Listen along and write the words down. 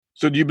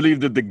So do you believe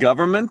that the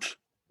government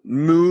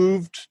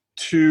moved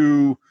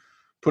to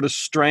put a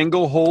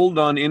stranglehold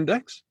on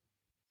Index?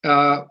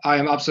 I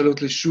am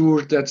absolutely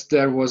sure that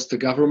there was the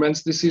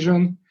government's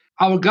decision.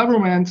 Our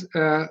government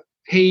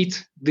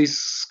hate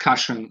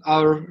discussion.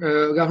 Our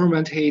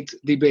government hate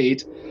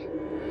debate.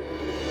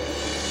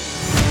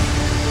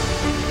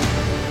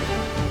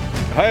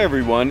 Hi,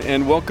 everyone,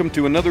 and welcome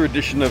to another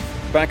edition of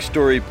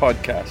Backstory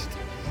Podcast.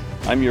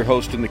 I'm your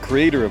host and the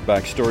creator of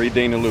Backstory,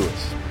 Dana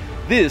Lewis.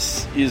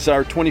 This is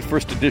our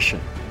 21st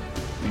edition.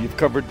 We've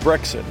covered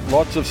Brexit,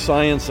 lots of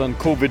science on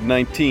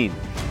COVID-19,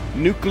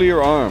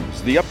 nuclear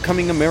arms, the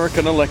upcoming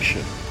American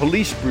election,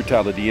 police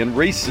brutality and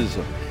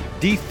racism,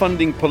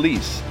 defunding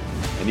police,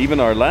 and even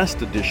our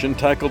last edition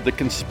tackled the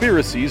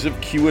conspiracies of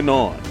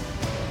QAnon.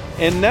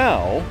 And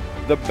now,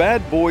 the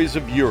bad boys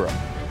of Europe.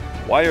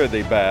 Why are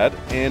they bad,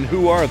 and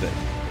who are they?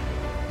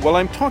 Well,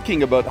 I'm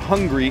talking about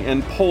Hungary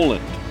and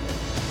Poland,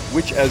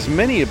 which, as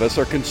many of us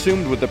are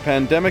consumed with the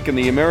pandemic and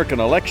the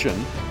American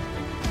election,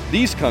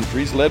 these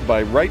countries, led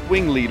by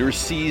right-wing leaders,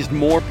 seized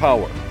more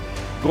power,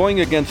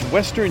 going against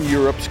Western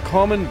Europe's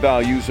common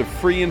values of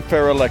free and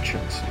fair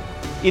elections,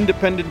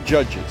 independent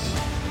judges,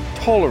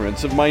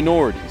 tolerance of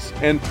minorities,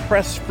 and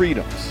press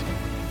freedoms.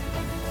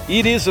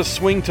 It is a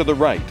swing to the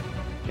right,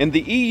 and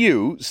the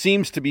EU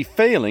seems to be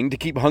failing to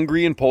keep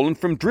Hungary and Poland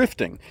from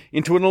drifting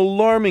into an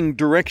alarming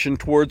direction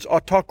towards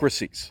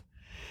autocracies.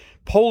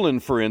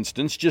 Poland, for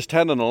instance, just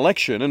had an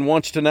election and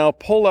wants to now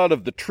pull out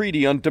of the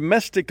treaty on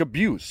domestic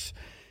abuse.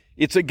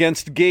 It's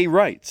against gay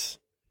rights.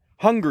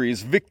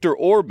 Hungary's Viktor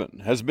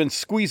Orban has been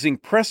squeezing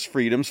press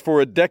freedoms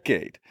for a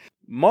decade,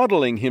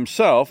 modeling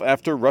himself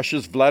after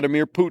Russia's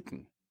Vladimir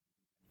Putin.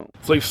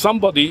 So if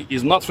somebody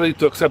is not ready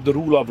to accept the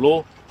rule of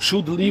law,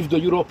 should leave the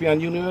European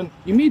Union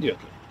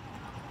immediately.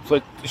 So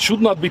it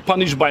should not be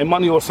punished by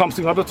money or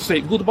something other to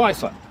say, goodbye,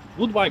 son.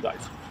 Goodbye, guys.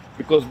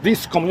 Because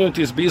this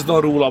community is based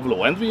on rule of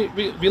law, and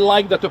we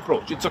like that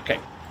approach. It's okay.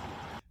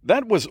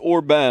 That was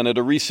Orban at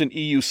a recent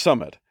EU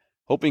summit,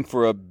 hoping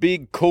for a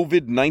big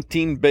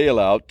COVID-19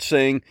 bailout,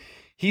 saying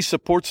he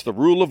supports the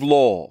rule of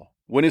law,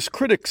 when his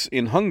critics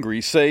in Hungary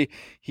say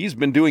he's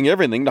been doing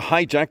everything to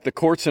hijack the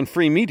courts and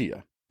free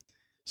media.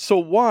 So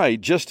why,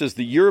 just as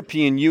the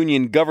European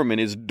Union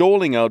government is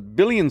doling out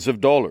billions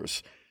of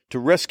dollars to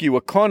rescue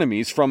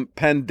economies from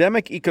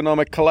pandemic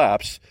economic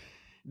collapse,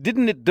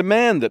 didn't it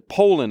demand that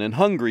Poland and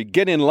Hungary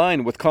get in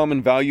line with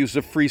common values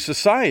of free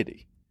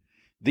society?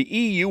 The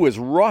EU is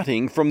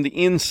rotting from the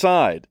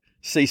inside,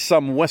 say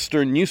some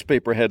Western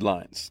newspaper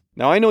headlines.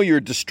 Now, I know you're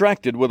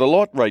distracted with a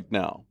lot right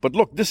now, but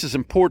look, this is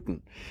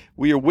important.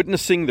 We are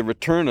witnessing the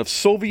return of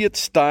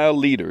Soviet-style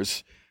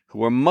leaders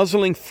who are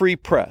muzzling free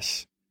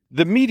press.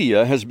 The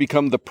media has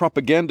become the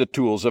propaganda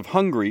tools of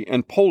Hungary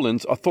and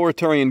Poland's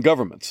authoritarian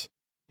governments,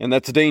 and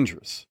that's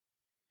dangerous.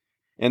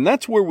 And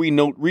that's where we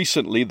note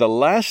recently the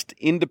last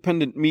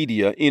independent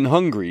media in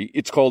Hungary,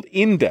 it's called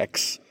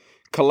Index,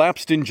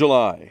 collapsed in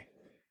July.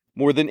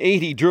 More than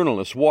 80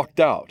 journalists walked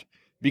out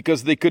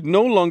because they could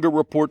no longer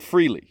report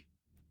freely.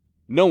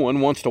 No one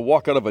wants to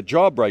walk out of a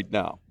job right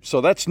now, so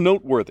that's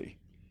noteworthy.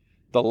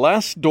 The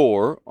last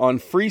door on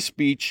free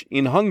speech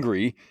in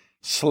Hungary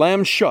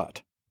slammed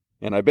shut,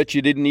 and I bet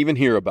you didn't even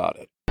hear about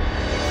it.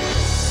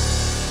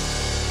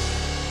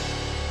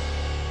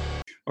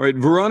 All right,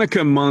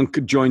 Veronica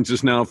Monk joins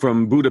us now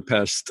from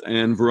Budapest,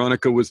 and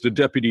Veronica was the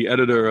deputy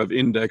editor of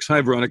Index. Hi,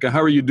 Veronica.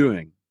 How are you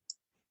doing?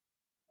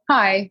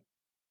 Hi.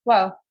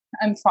 Well,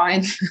 I'm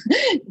fine.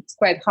 It's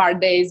quite hard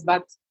days,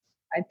 but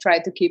I try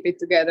to keep it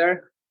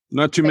together.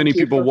 Not too many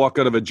people walk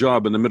out of a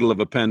job in the middle of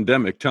a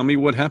pandemic. Tell me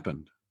what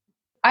happened.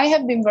 I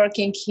have been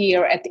working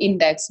here at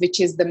Index, which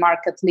is the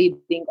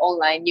market-leading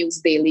online news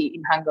daily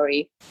in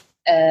Hungary.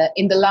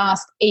 In the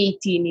last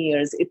 18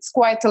 years. It's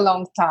quite a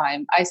long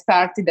time. I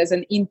started as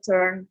an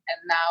intern, and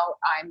now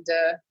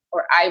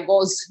I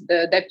was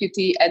the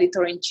deputy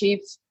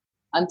editor-in-chief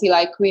until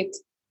I quit.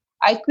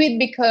 I quit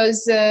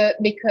because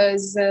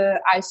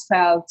I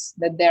felt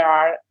that there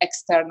are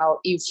external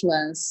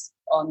influence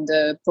on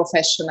the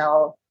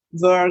professional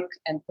work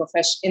and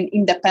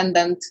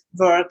independent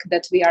work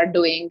that we are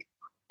doing.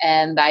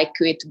 And I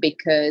quit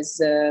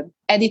because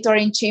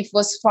editor-in-chief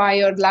was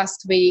fired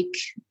last week,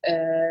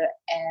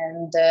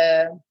 and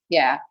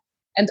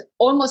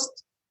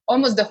almost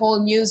the whole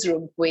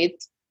newsroom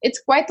quit.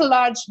 It's quite a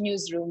large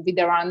newsroom with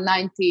around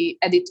 90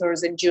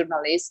 editors and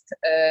journalists.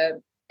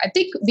 I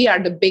think we are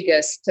the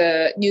biggest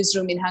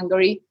newsroom in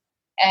Hungary,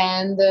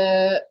 and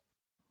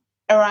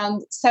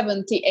around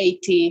 70,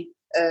 80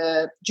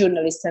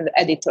 journalists and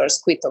editors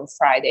quit on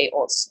Friday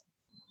also.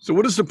 So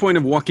what is the point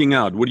of walking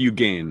out? What do you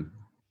gain?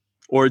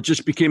 Or it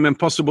just became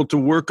impossible to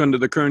work under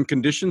the current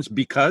conditions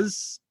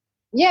because?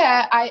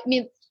 Yeah, I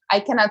mean, I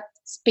cannot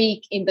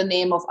speak in the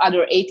name of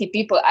other 80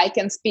 people. I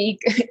can speak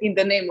in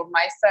the name of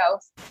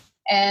myself.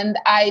 And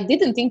I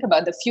didn't think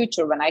about the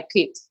future when I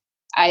quit.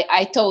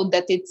 I thought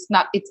that it's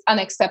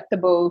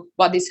unacceptable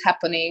what is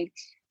happening.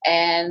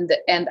 And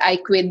I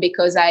quit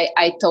because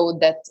I thought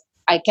that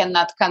I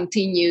cannot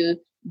continue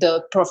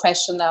the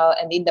professional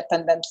and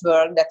independent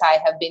work that I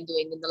have been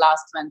doing in the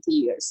last 20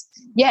 years.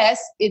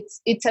 Yes,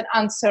 it's an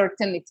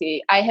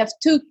uncertainty. I have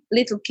 2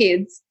 little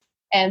kids,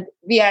 and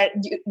we are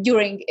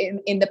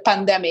in the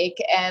pandemic,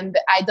 and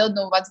I don't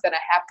know what's going to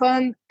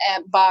happen.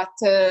 But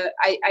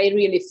I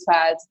really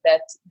felt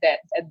that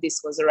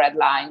this was a red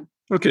line.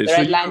 Okay, the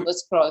red line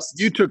was crossed.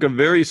 You took a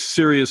very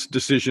serious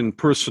decision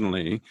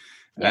personally,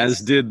 Yes.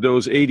 as did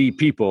those 80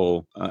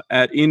 people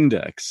at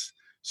Index.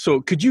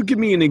 So could you give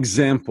me an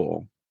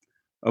example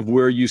of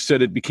where you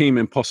said it became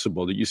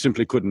impossible, that you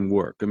simply couldn't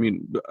work? I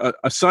mean,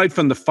 aside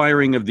from the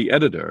firing of the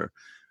editor,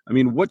 I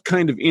mean, what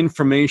kind of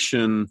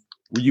information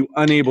were you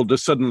unable to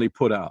suddenly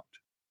put out?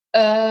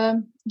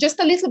 Just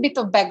a little bit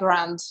of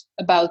background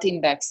about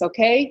Index,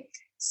 okay?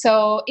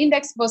 So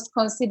Index was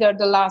considered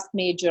the last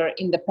major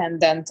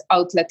independent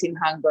outlet in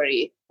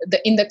Hungary,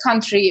 in the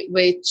country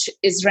which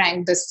is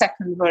ranked the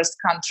 2nd worst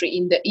country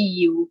in the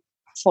EU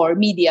for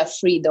media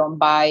freedom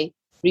by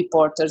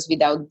Reporters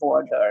Without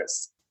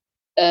Borders.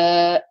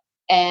 So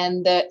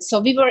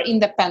we were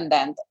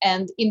independent,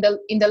 and in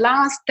the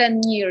last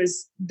 10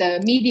 years,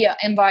 the media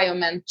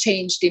environment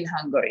changed in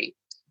Hungary,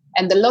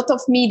 and a lot of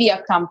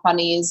media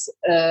companies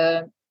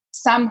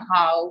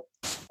somehow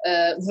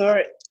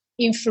were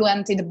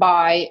influenced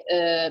by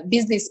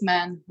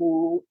businessmen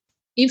who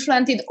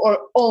influenced or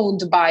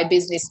owned by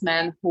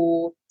businessmen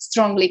who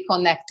strongly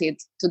connected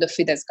to the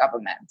Fidesz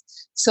government.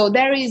 So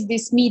there is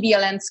this media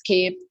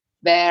landscape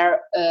where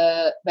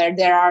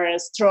there are a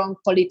strong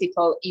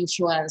political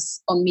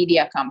influence on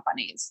media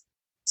companies.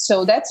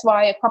 So that's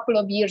why a couple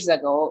of years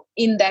ago,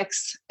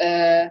 Index,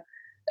 the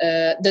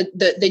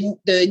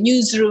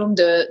newsroom,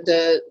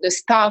 the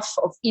staff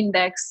of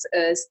Index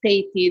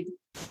stated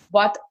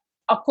what,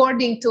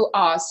 according to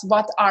us,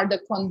 what are the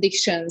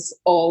conditions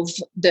of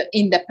the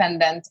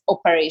independent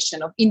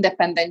operation, of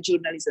independent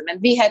journalism.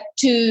 And we had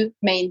 2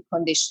 main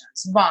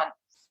conditions. One,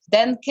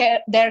 then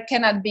there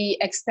cannot be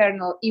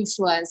external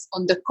influence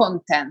on the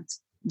content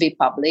we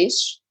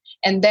publish,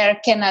 and there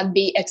cannot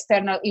be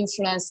external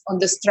influence on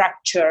the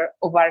structure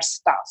of our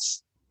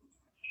staff.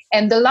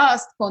 And the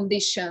last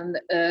condition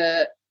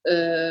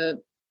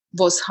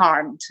was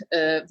harmed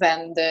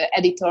when the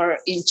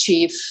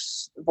editor-in-chief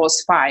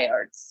was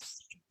fired.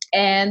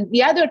 And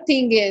the other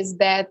thing is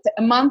that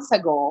a month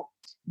ago,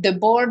 the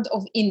board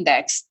of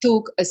Index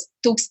took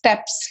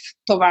steps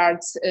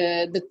towards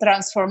the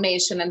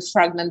transformation and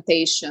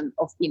fragmentation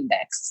of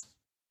Index.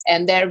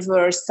 And there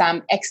were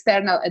some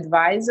external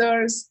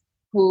advisors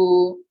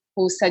who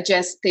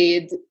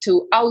suggested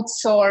to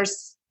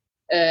outsource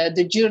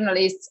the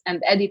journalists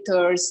and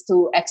editors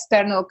to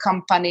external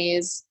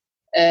companies.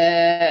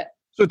 So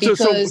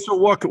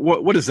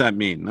what does that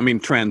mean? I mean,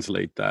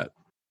 translate that.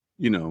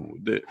 You know,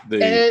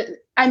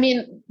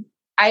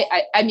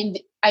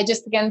 I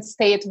just can't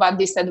state what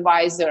this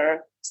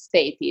advisor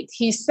stated.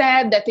 He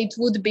said that it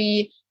would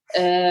be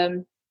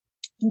the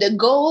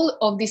goal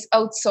of this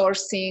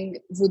outsourcing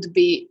would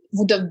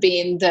have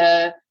been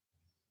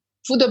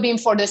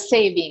for the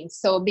savings.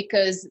 So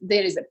because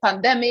there is a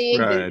pandemic,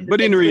 right?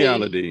 But in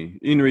reality,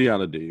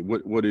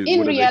 what are they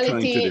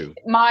trying to do?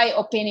 My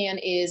opinion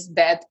is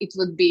that it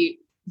would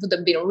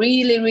have been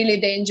really, really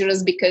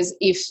dangerous, because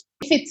if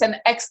it's an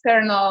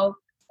external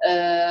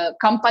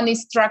company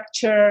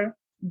structure,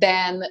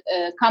 then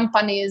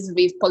companies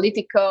with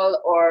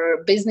political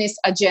or business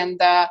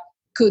agenda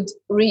could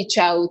reach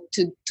out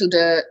to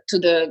the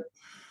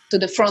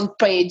front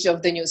page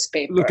of the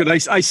newspaper. Look,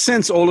 I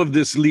sense all of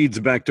this leads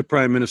back to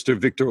Prime Minister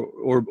Viktor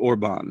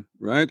Orban,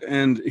 right?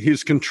 And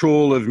his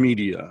control of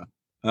media.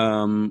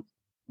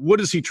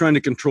 What is he trying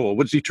to control?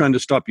 What is he trying to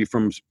stop you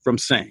from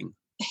saying?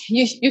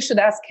 You should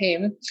ask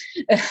him.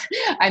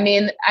 I'm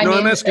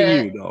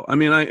asking you though. I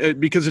mean,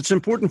 because it's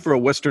important for a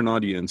Western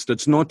audience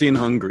that's not in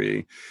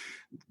Hungary.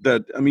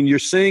 You're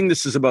saying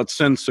this is about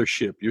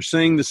censorship. You're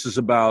saying this is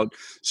about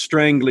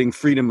strangling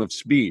freedom of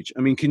speech.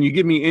 I mean, can you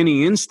give me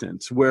any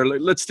instance where,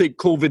 let's take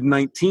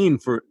COVID-19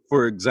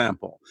 for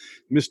example.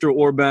 Mr.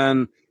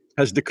 Orban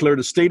has declared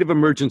a state of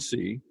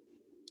emergency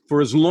for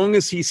as long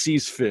as he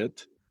sees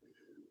fit,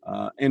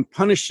 and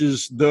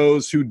punishes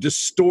those who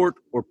distort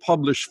or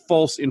publish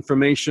false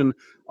information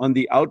on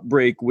the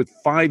outbreak with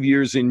 5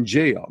 years in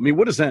jail. I mean,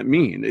 what does that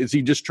mean? Is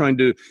he just trying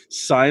to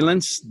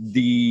silence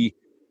the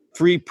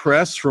free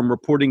press from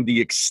reporting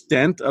the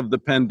extent of the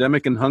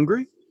pandemic in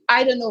Hungary?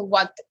 I don't know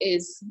what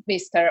is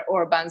Mr.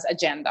 Orban's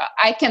agenda.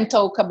 I can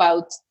talk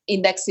about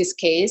Index's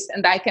case,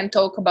 and I can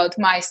talk about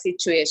my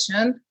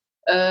situation.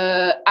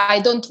 I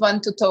don't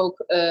want to talk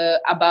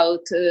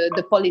about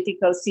the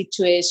political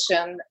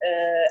situation.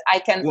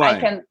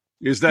 Why?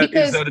 Is that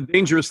a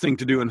dangerous thing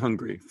to do in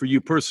Hungary for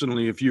you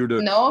personally, if you were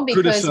to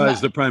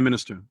criticize the prime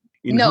minister?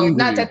 Hungary?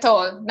 Not at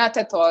all. Not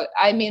at all.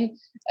 I mean,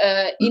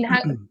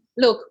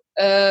 look,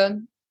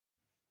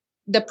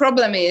 the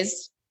problem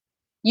is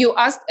you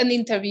asked an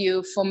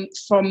interview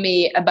from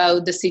me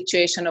about the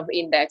situation of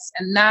Index,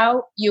 and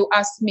now you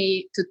ask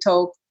me to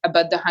talk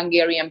about the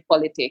Hungarian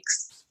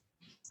politics,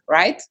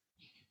 right?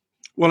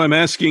 Well, I'm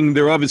asking,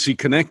 they're obviously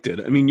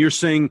connected. I mean, you're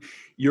saying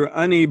you're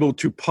unable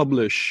to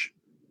publish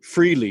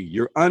freely.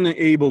 You're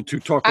unable to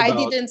talk about.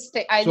 I didn't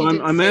say.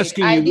 I'm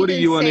asking you, what are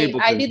you unable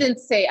to? I didn't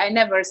say. I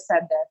never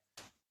said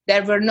that.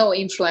 There were no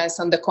influence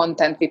on the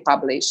content we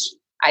publish.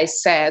 I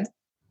said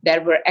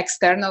there were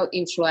external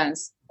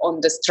influence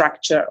on the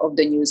structure of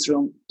the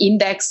newsroom.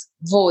 Index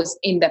was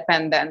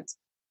independent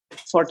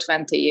for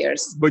 20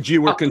 years. But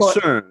you were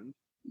concerned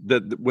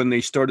that when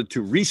they started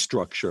to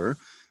restructure,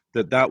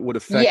 that would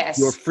affect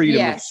your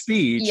freedom of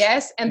speech.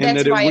 Yes, and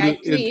that's why I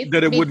quit.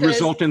 That it would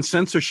result in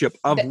censorship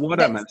of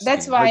what I'm asking.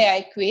 That's why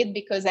I quit,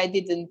 because I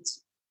didn't,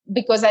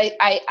 because I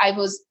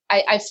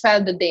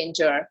felt the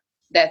danger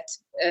that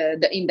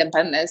the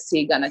independence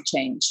is gonna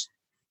change.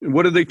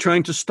 What are they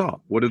trying to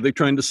stop? What are they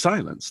trying to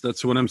silence?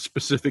 That's what I'm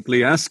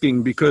specifically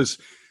asking, because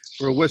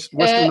for a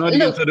Western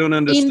audience, I don't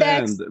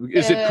understand.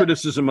 Is it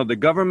criticism of the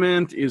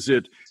government? Is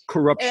it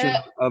corruption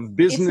of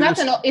business?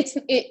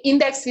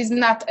 Index is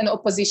not an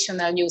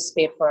oppositional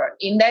newspaper.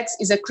 Index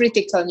is a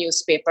critical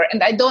newspaper.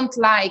 And I don't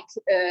like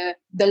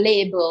the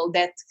label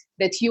that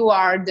you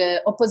are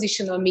the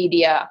oppositional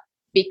media,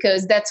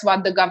 because that's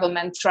what the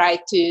government tried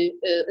to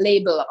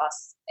label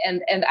us.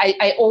 And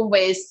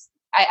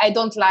I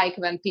don't like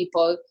when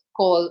people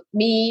call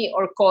me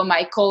or call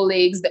my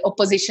colleagues the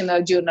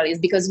oppositional journalists,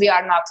 because we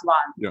are not one.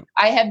 Yeah.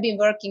 I have been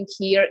working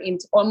here in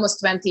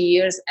almost 20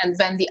 years, and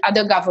when the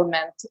other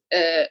government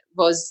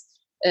was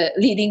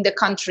leading the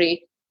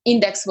country,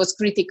 Index was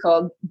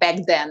critical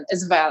back then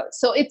as well.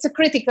 So it's a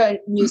critical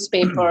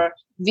newspaper.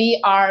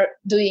 We are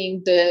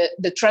doing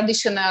the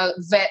traditional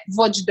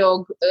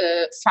watchdog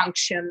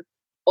function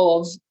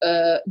of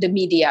the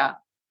media.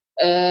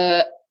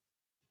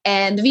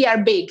 And we are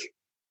big.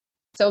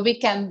 So we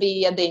can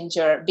be a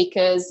danger,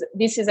 because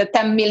this is a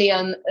 10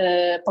 million,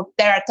 there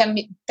are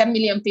 10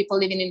 million people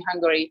living in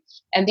Hungary,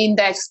 and the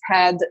Index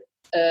had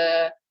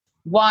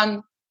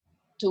 1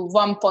 to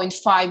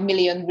 1.5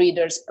 million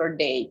readers per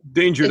day.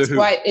 Danger to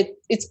who?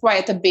 It's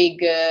quite a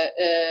big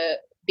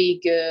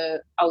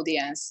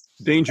audience.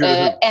 Danger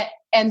to who?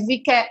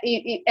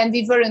 And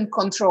we weren't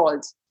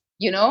controlled.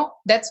 You know,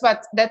 that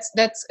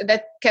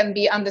can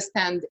be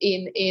understood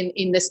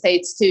in the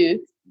States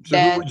too.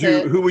 So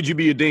who would you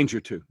be a danger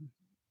to?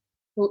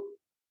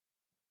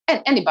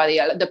 Anybody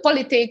else, the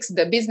politics,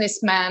 the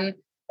businessmen,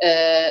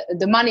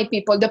 the money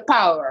people, the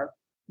power.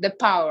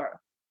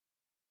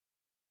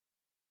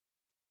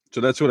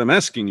 So that's what I'm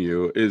asking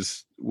you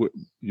is,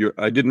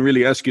 I didn't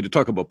really ask you to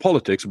talk about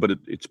politics, but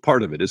it's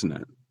part of it, isn't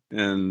it?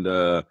 And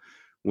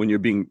when you're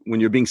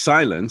being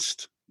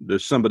silenced,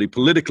 there's somebody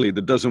politically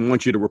that doesn't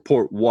want you to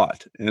report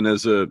what. And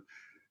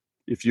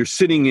if you're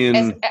sitting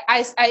in,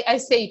 I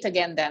say it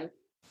again then.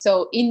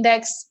 So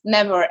Index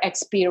never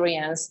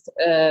experienced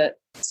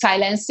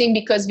silencing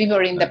because we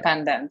were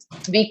independent.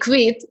 We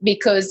quit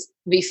because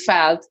we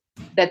felt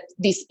that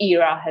this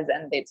era has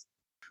ended.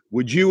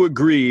 Would you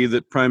agree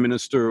that Prime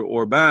Minister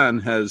Orban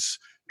has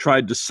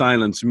tried to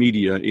silence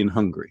media in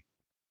Hungary?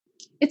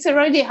 It's a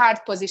really hard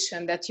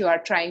position that you are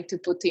trying to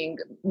put in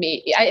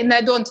me. And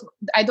I don't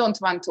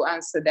want to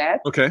answer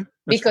that. Okay.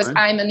 Because fine.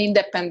 I'm an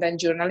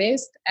independent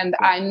journalist and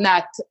I'm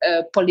not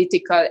a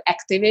political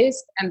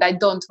activist, and I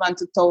don't want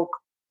to talk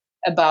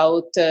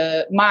about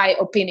my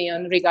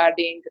opinion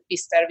regarding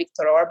Mr.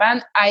 Viktor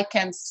Orban. I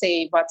can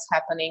say what's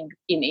happening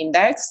in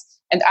Index,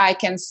 and I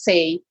can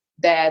say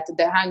that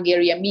the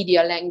Hungarian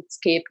media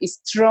landscape is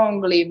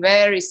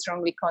very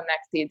strongly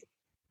connected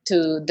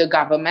to the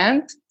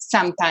government,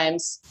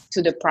 sometimes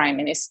to the Prime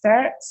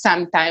Minister,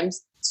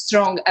 sometimes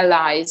strong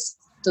allies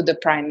to the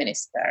Prime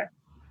Minister.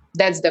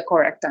 That's the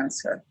correct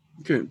answer.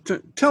 Okay.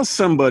 Tell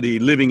somebody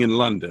living in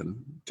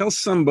London, tell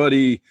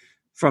somebody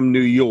from New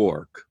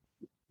York,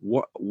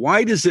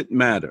 why does it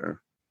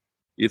matter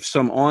if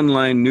some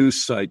online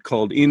news site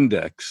called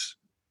Index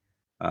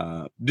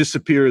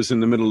disappears in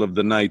the middle of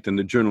the night and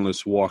the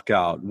journalists walk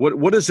out?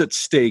 What is at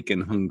stake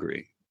in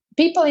Hungary?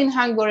 People in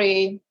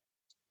Hungary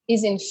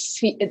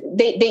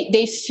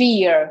they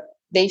fear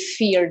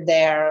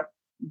their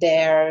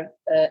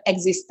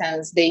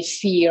existence. They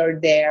fear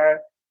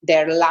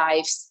their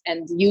lives,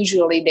 and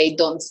usually they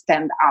don't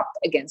stand up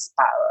against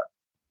power.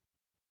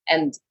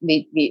 And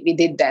we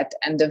did that,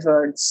 and the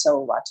world saw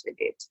what we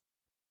did.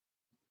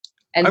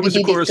 And we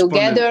did it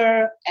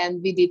together,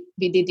 and we did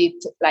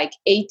it like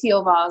 80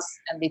 of us,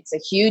 and it's a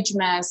huge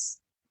mess.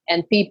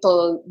 And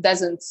people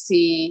don't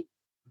see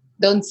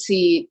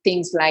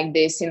things like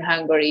this in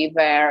Hungary,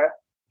 where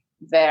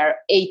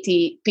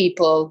 80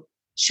 people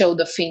show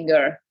the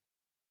finger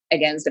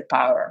against the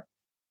power.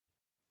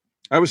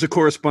 I was a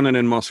correspondent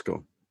in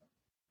Moscow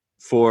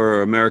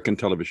for American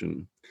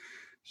television.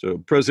 So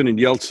President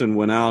Yeltsin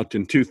went out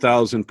in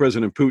 2000,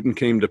 President Putin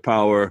came to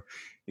power,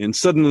 and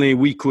suddenly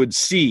we could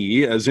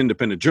see, as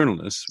independent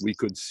journalists, we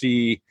could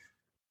see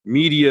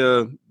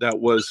media that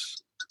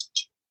was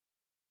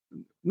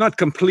not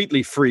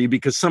completely free,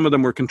 because some of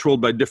them were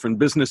controlled by different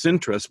business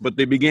interests, but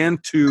they began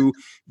to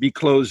be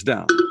closed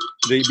down.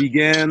 They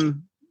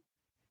began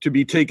to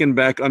be taken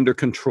back under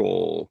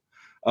control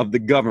of the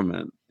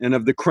government and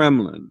of the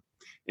Kremlin.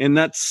 And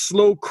that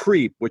slow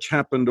creep, which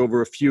happened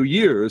over a few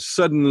years,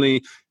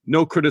 suddenly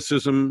no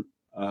criticism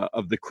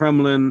of the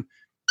Kremlin,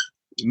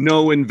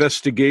 no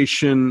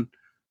investigation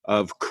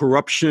of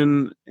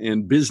corruption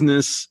and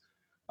business.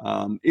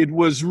 It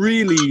was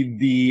really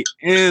the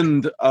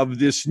end of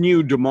this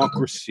new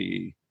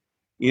democracy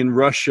in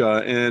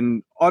Russia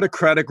and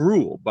autocratic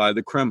rule by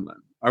the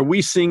Kremlin. Are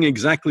we seeing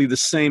exactly the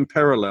same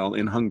parallel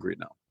in Hungary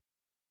now?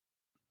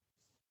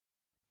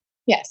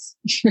 Yes.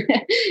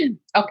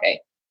 Okay.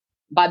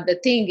 But the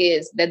thing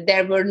is that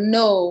there were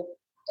no,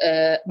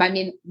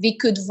 we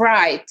could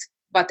write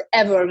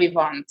whatever we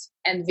want,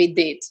 and we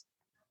did.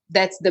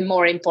 That's the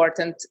more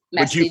important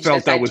message. But you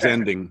felt that was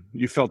ending.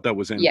 You felt that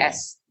was ending.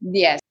 Yes.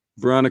 Yes.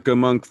 Veronica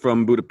Monk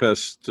from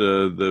Budapest,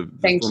 the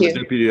former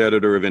deputy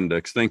editor of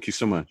Index. Thank you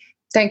so much.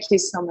 Thank you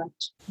so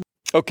much.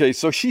 Okay,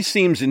 so she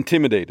seems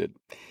intimidated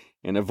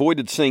and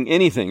avoided saying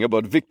anything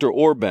about Viktor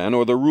Orban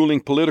or the ruling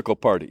political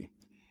party.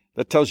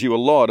 That tells you a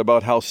lot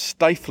about how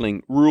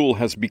stifling rule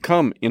has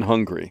become in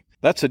Hungary.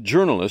 That's a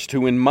journalist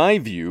who, in my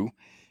view,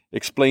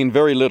 explained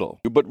very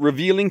little, but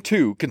revealing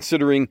too,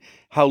 considering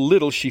how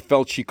little she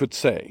felt she could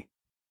say.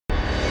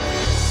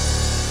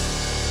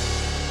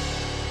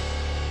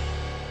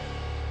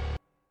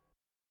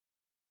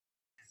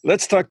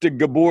 Let's talk to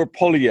Gabor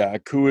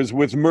Polyak, who is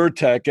with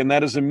Murtek, and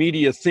that is a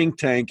media think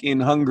tank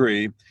in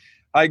Hungary.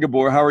 Hi,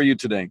 Gabor. How are you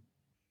today?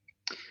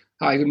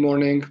 Hi, good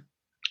morning.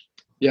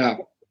 Yeah.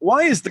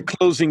 Why is the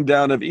closing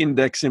down of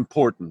Index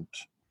important?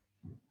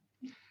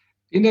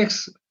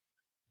 Index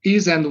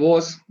is and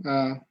was,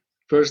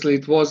 firstly,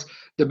 it was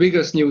the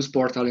biggest news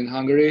portal in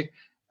Hungary.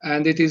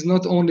 And it is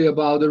not only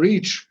about the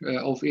reach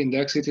of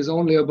Index, it is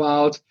only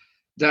about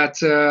that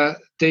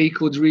they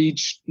could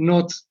reach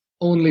not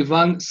only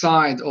one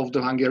side of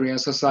the Hungarian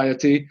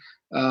society.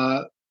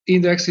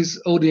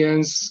 Index's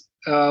audience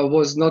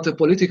was not a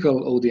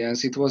political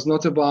audience. It was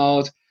not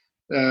about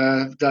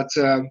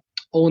that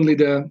only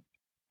the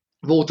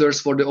voters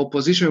for the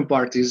opposition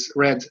parties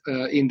read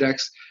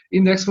Index.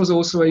 Index was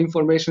also an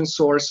information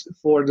source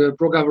for the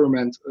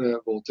pro-government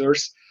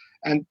voters.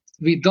 And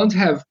we don't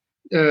have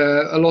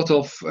a lot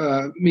of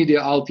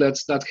media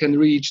outlets that can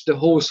reach the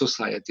whole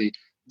society.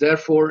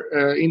 Therefore,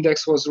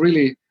 Index was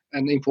really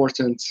an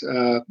important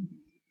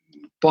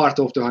part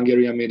of the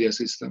Hungarian media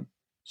system.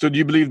 So do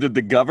you believe that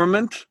the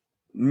government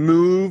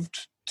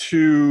moved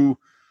to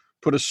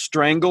put a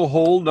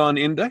stranglehold on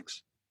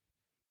Index?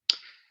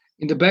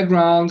 In the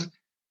background,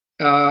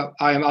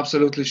 I am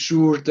absolutely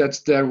sure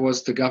that there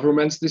was the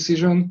government's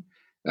decision.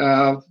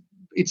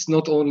 It's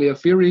not only a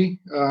theory.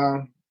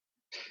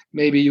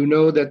 Maybe you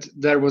know that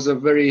there was a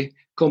very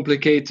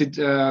complicated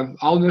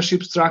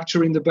ownership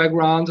structure in the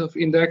background of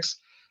Index.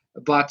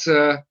 But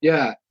the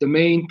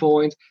main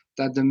point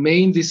that the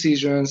main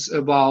decisions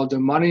about the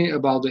money,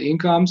 about the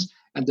incomes,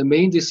 and the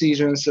main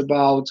decisions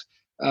about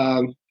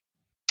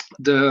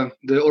the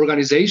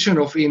organization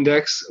of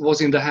Index was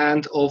in the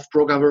hand of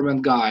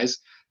pro-government guys.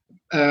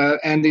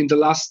 And in the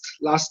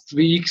last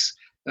weeks,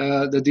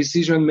 the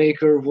decision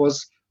maker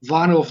was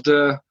one of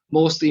the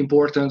most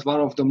important,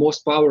 one of the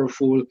most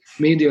powerful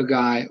media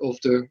guy of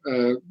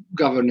the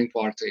governing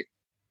party.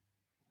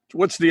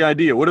 What's the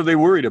idea? What are they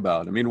worried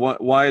about? I mean,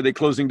 why are they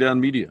closing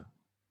down media?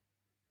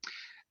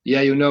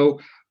 Yeah,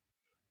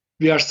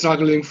 we are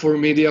struggling for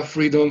media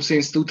freedom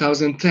since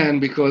 2010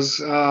 because,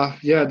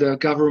 the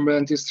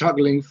government is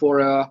struggling for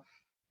a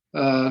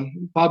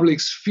public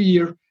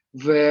sphere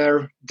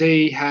where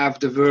they have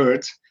the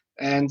word,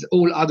 and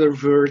all other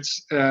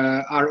words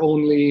are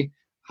only,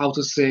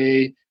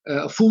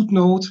 a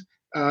footnote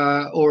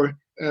or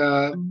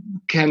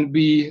can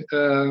be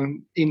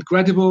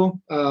incredible.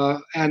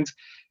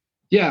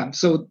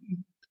 So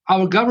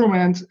our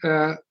government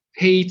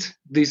hate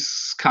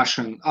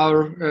discussion.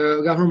 Our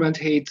government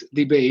hate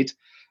debate.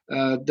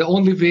 The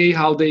only way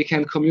how they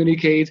can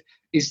communicate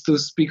is to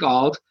speak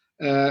out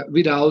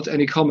without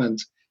any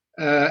comment.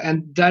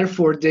 And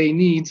therefore they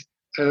need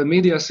a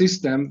media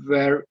system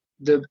where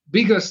the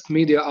biggest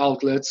media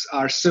outlets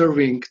are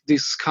serving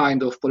this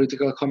kind of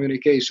political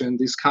communication,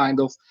 this kind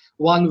of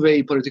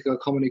one-way political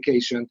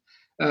communication.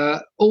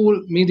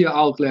 All media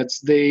outlets,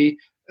 they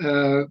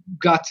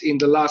got in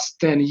the last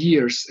 10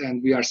 years,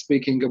 and we are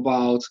speaking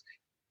about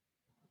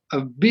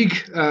a big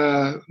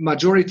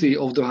majority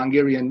of the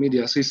Hungarian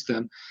media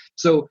system.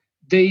 So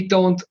they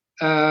don't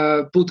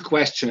put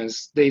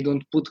questions, they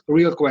don't put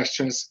real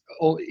questions,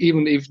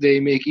 even if they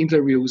make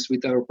interviews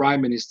with our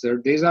prime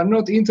minister. These are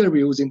not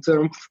interviews in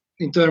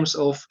terms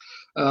of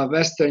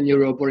Western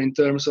Europe or in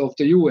terms of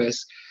the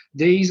US.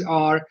 These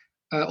are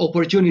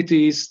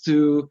opportunities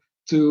to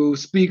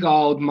speak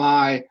out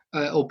my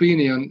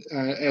opinion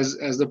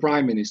as the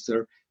prime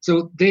minister.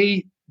 So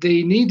they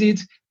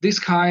needed this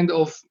kind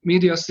of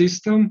media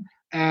system,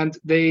 and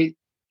they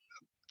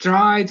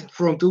tried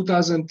from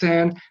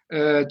 2010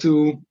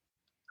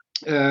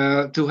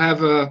 to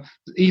have a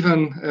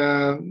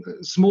even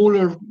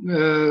smaller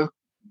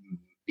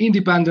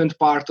independent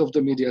part of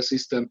the media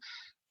system.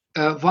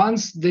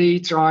 Once they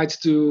tried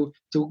to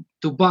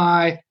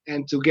buy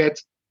and to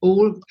get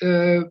all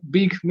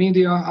big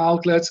media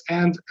outlets,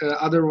 and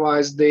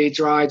otherwise they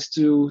tried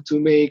to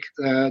make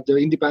the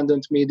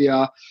independent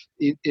media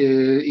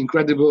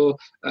incredible,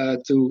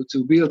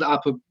 to build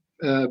up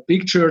a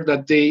picture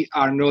that they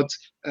are not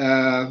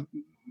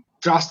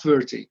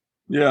trustworthy.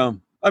 Yeah.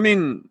 I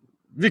mean,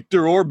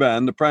 Viktor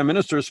Orban, the prime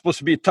minister, is supposed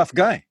to be a tough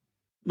guy,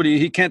 but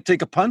he can't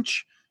take a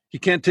punch. He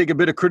can't take a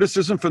bit of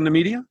criticism from the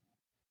media.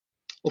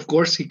 Of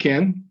course he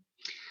can.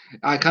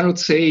 I cannot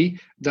say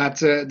that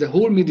the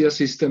whole media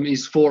system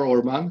is for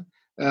Orban.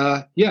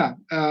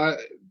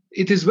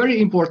 It is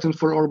very important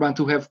for Orban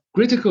to have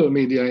critical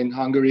media in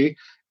Hungary.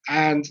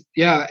 And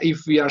if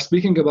we are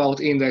speaking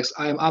about Index,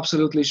 I am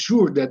absolutely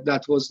sure that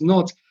that was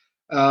not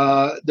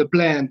the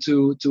plan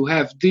to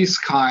have this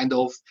kind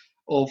of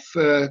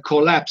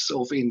collapse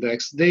of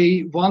Index.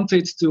 They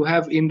wanted to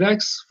have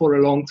Index for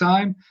a long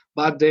time,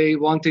 but they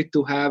wanted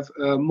to have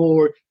a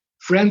more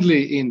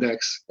friendly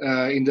Index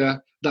in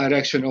the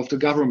direction of the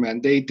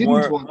government. They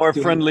didn't want more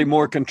friendly,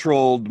 more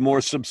controlled,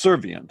 more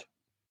subservient.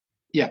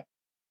 Yeah,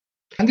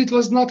 and it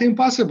was not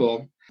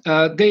impossible.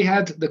 They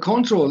had the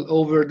control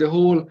over the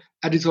whole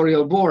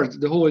editorial board,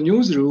 the whole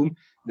newsroom,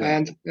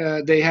 and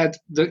they had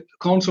the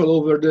control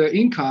over the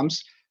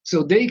incomes.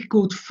 So they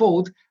could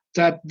vote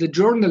that the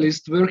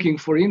journalist working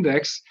for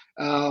Index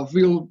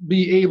will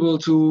be able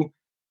to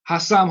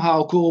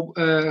somehow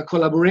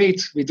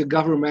collaborate with the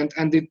government,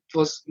 and it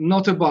was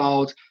not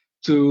about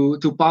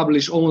to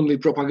publish only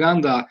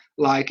propaganda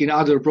like in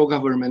other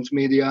pro-government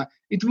media.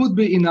 It would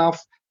be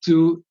enough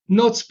to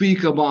not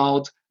speak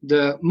about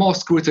the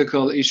most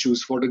critical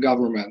issues for the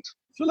government.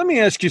 So let me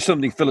ask you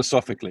something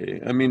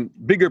philosophically. I mean,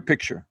 bigger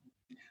picture.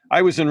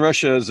 I was in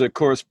Russia as a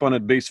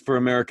correspondent based for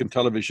American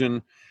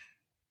television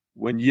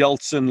when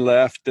Yeltsin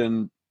left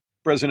and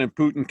President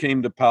Putin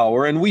came to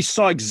power, and we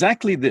saw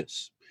exactly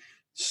this.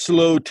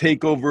 Slow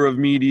takeover of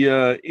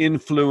media,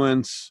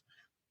 influence,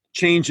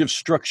 change of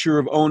structure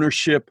of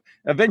ownership.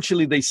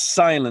 Eventually, they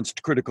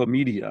silenced critical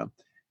media.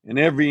 And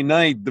every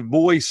night, the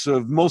voice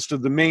of most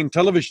of the main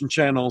television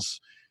channels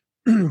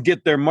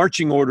get their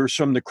marching orders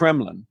from the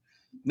Kremlin.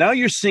 Now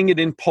you're seeing it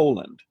in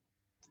Poland.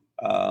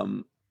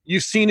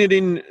 You've seen it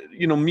in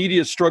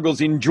media struggles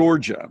in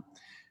Georgia,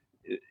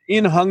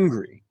 in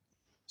Hungary.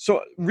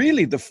 So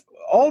really,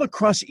 all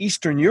across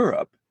Eastern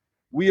Europe,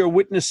 we are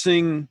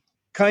witnessing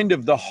kind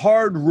of the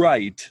hard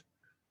right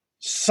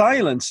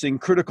silencing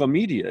critical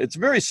media. It's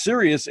very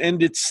serious,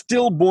 and it's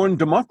stillborn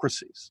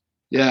democracies.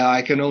 Yeah,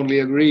 I can only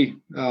agree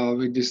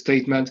with this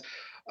statement.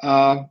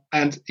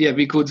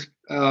 We could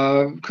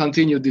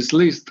continue this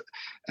list.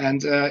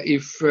 And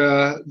if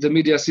the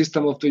media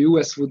system of the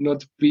US would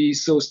not be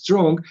so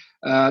strong,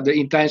 the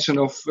intention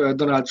of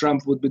Donald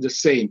Trump would be the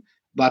same.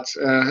 But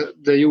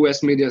the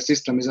US media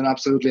system is an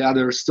absolutely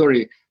other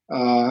story,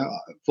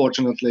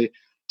 fortunately.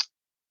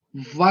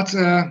 What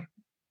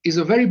is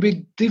a very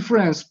big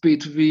difference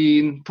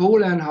between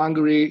Poland,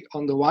 Hungary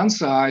on the one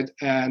side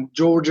and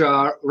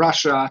Georgia,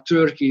 Russia,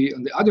 Turkey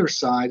on the other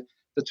side,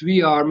 that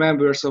we are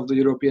members of the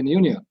European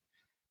Union.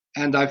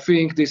 And I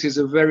think this is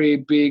a very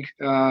big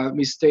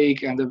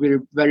mistake and a very,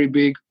 very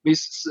big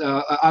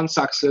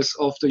unsuccess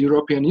of the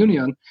European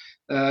Union.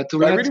 I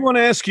really want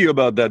to ask you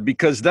about that,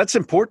 because that's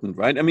important,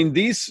 right? I mean,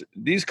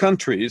 these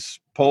countries,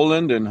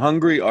 Poland and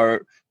Hungary,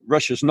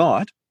 Russia's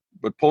not,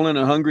 but Poland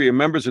and Hungary are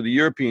members of the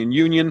European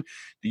Union.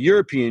 The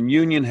European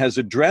Union has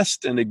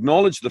addressed and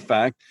acknowledged the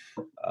fact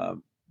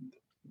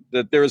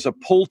that there is a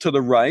pull to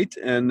the right,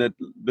 and that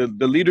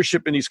the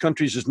leadership in these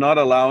countries is not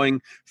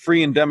allowing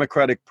free and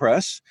democratic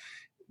press.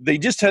 They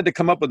just had to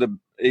come up with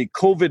a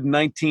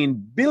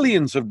COVID-19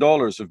 billions of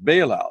dollars of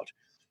bailout.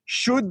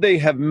 Should they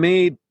have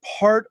made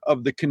part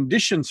of the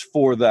conditions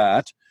for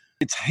that,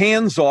 it's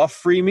hands-off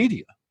free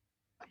media,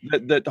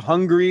 that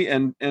Hungary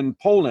and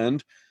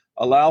Poland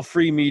allow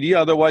free media,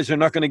 otherwise they're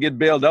not going to get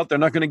bailed out, they're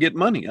not going to get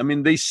money. I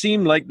mean, they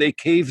seem like they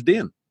caved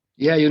in.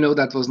 Yeah,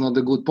 that was not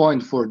a good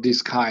point for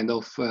this kind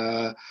of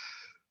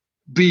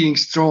being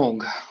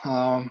strong.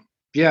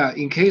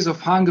 In case of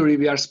Hungary,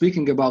 we are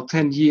speaking about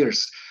 10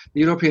 years.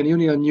 The European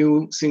Union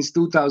knew since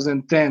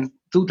 2010,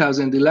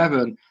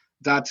 2011,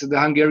 that the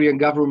Hungarian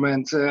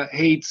government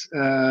hates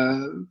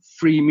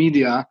free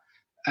media.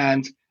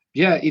 And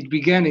it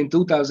began in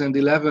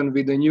 2011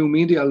 with the new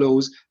media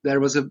laws. There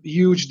was a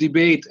huge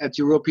debate at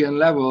European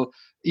level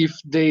if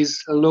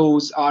these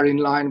laws are in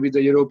line with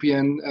the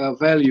European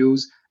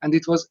values. And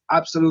it was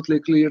absolutely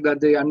clear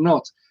that they are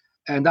not.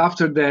 And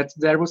after that,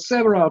 there were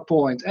several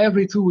points.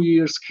 Every 2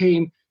 years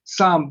came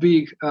some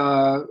big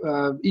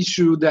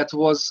issue that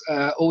was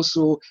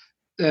also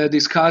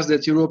discussed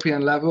at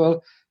European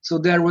level. So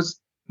there was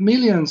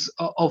millions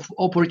of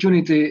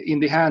opportunity in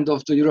the hand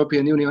of the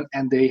European Union,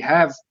 and they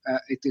have,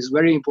 it is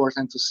very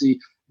important to see,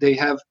 they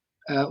have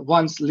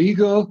once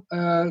legal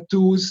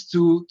tools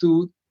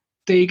to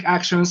take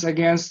actions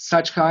against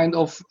such kind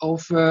of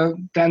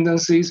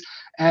tendencies,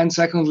 and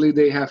secondly,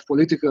 they have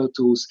political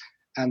tools,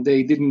 and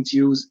they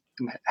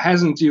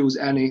hasn't used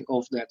any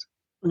of that.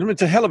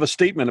 It's a hell of a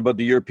statement about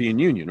the European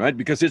Union, right?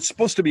 Because it's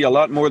supposed to be a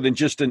lot more than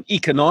just an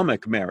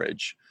economic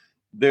marriage.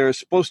 they're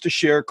supposed to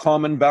share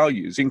common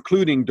values,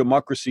 including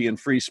democracy and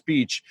free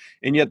speech,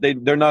 and yet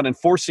they're not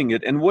enforcing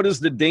it. And what is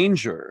the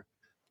danger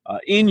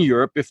in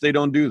Europe if they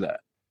don't do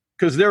that?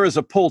 Because there is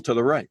a pull to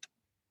the right.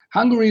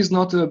 Hungary is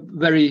not a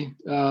very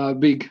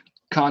big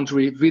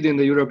country within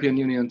the European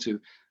Union too,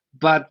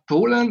 but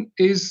Poland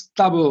is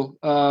double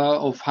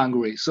of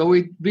Hungary. So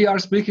we are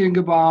speaking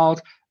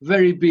about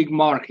very big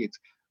market.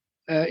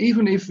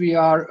 Even if we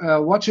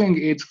are watching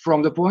it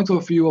from the point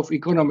of view of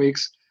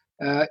economics,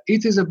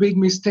 it is a big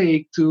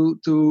mistake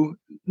to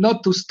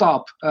not to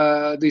stop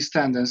this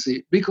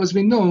tendency, because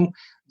we know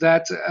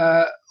that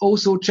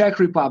also Czech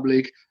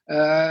Republic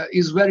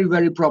is very,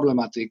 very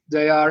problematic.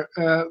 There are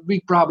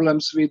big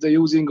problems with the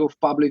using of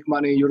public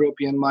money,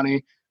 European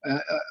money,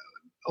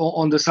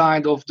 on the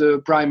side of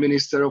the Prime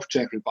Minister of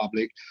Czech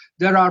Republic.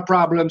 There are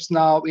problems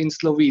now in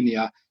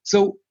Slovenia.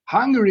 So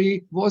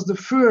Hungary was the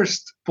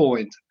first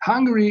point.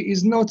 Hungary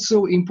is not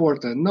so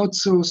important, not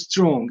so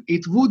strong.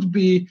 It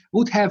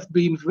would have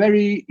been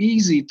very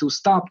easy to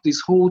stop this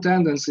whole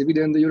tendency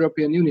within the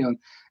European Union.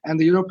 And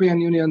the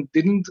European Union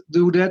didn't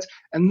do that.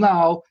 And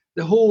now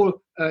the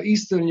whole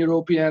Eastern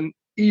European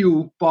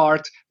EU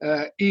part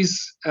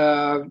is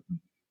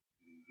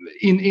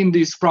in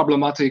this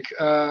problematic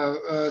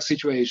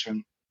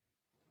situation.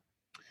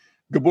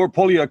 Gabor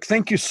Poljak,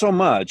 thank you so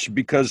much,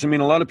 because I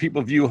mean, a lot of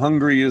people view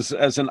Hungary as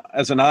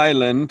an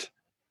island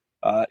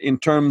in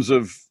terms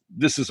of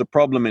this is a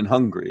problem in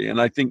Hungary, and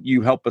I think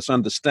you help us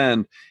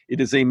understand it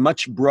is a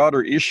much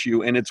broader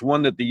issue, and it's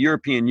one that the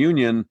European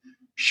Union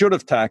should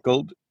have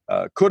tackled,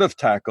 could have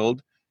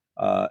tackled,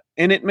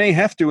 and it may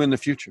have to in the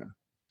future.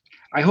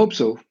 I hope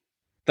so.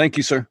 Thank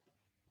you, sir.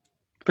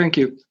 Thank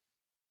you.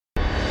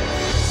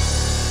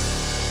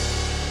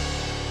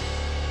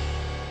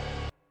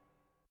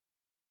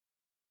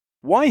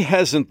 Why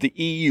hasn't the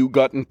EU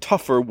gotten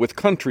tougher with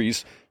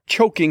countries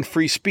choking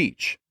free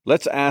speech?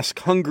 Let's ask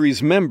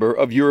Hungary's member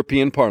of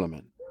European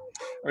Parliament.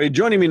 All right,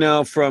 joining me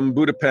now from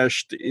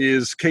Budapest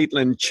is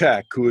Caitlin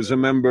Czech, who is a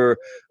member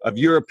of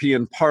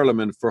European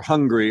Parliament for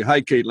Hungary.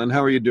 Hi, Caitlin.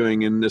 How are you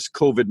doing in this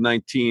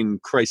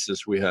COVID-19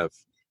 crisis we have?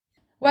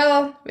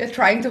 Well, we're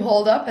trying to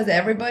hold up as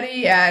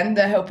everybody and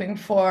hoping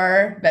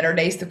for better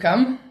days to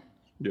come.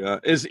 Yeah.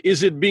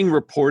 Is it being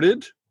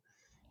reported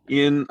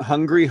in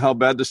Hungary how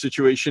bad the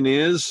situation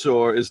is,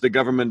 or is the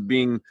government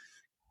being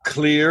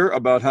clear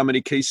about how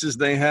many cases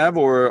they have,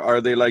 or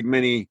are they, like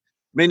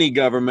many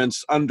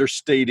governments,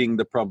 understating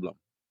the problem?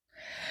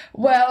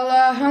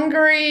 Well,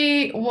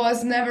 Hungary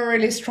was never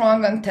really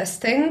strong on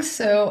testing,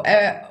 so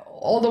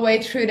all the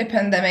way through the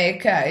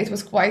pandemic, it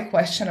was quite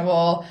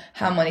questionable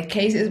how many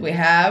cases we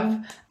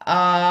have.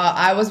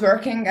 I was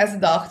working as a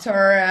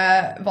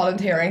doctor,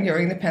 volunteering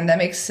during the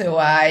pandemic, so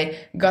I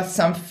got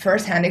some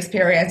first-hand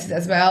experiences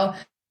as well.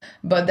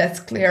 But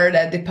that's clear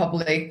that the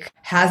public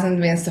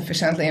hasn't been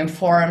sufficiently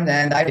informed,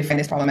 and I find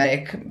this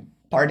problematic,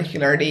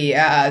 particularly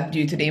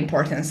due to the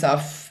importance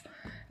of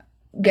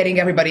getting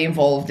everybody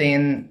involved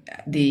in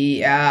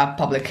the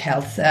public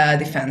health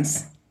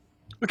defense.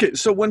 Okay,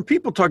 so when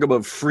people talk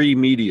about free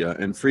media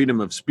and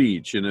freedom of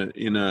speech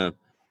in a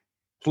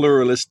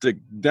pluralistic,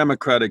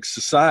 democratic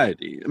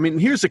society, I mean,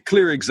 here's a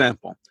clear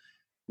example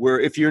where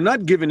if you're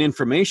not given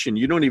information,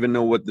 you don't even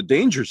know what the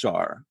dangers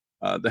are.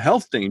 The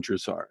health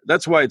dangers are.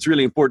 That's why it's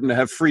really important to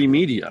have free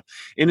media.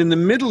 And in the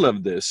middle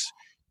of this,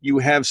 you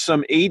have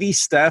some 80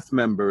 staff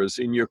members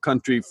in your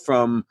country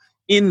from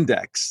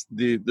Index,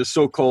 the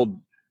so-called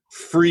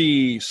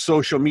free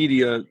social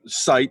media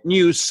site,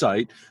 news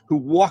site, who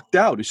walked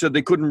out, who said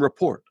they couldn't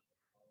report.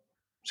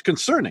 It's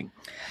concerning.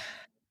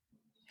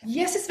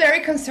 Yes, it's very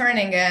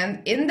concerning.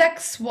 And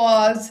Index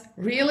was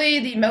really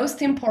the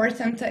most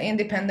important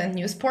independent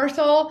news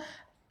portal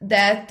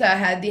that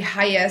had the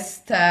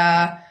highest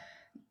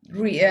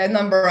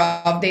number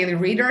of daily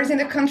readers in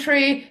the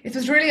country. It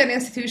was really an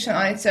institution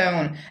on its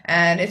own,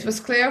 and it was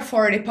clear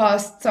for the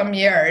past some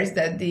years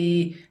that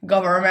the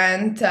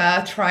government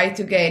tried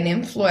to gain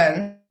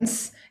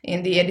influence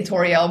in the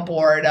editorial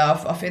board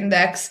of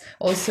Index,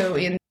 also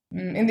in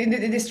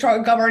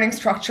the governing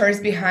structures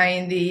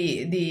behind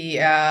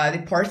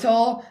the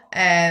portal.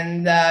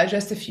 And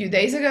just a few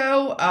days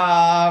ago,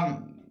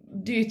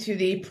 due to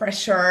the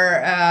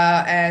pressure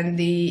and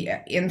the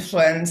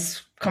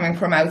influence coming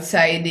from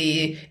outside,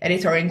 the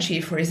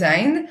editor-in-chief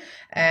resigned.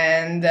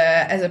 And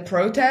as a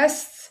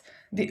protest,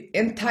 the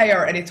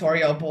entire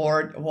editorial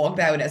board walked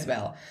out as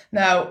well.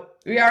 Now,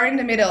 we are in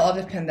the middle of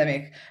the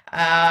pandemic.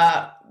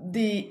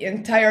 The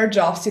entire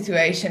job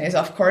situation is,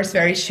 of course,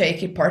 very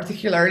shaky,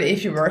 particularly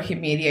if you work in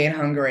media in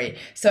Hungary.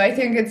 So I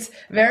think it's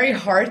very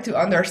hard to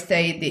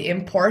understate the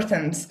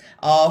importance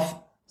of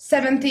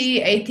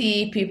 70,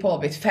 80 people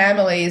with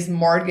families,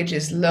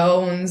 mortgages,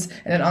 loans,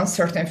 and an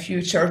uncertain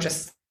future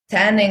just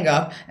standing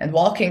up and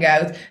walking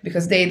out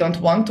because they don't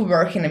want to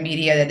work in a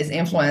media that is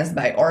influenced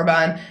by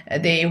Orban.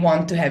 They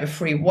want to have a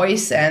free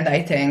voice, and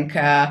I think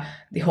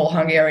the whole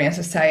Hungarian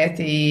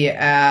society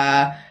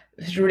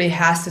really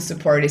has to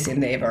support this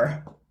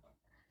endeavor.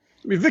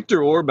 I mean,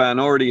 Viktor Orban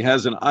already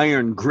has an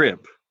iron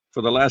grip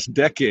for the last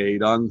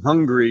decade on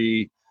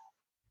Hungary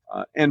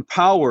and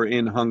power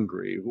in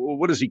Hungary?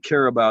 What does he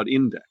care about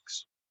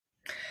Index?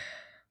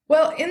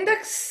 Well,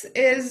 Index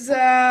is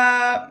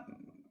a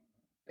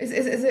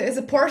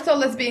portal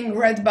that's being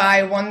read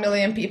by 1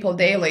 million people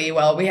daily.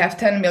 Well, we have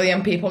 10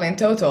 million people in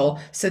total.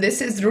 So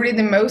this is really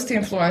the most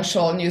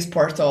influential news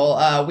portal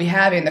we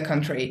have in the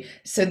country.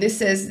 So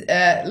this is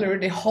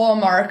literally the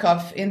hallmark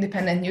of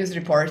independent news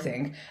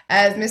reporting.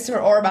 As Mr.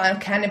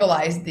 Orbán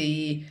cannibalized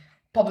the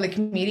public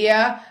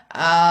media,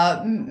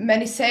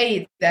 many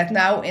say that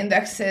now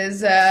Index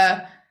is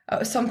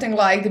something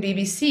like the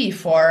BBC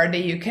for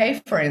the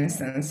UK, for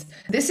instance.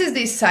 This is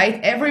the site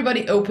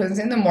everybody opens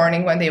in the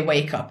morning when they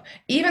wake up,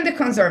 even the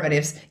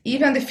conservatives,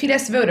 even the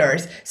Fidesz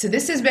voters. So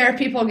this is where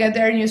people get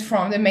their news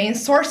from, the main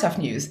source of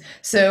news.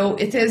 So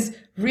it is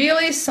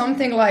really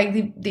something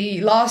like the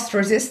last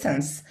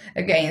resistance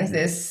against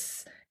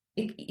this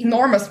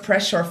enormous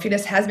pressure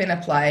Fidesz has been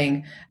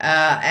applying.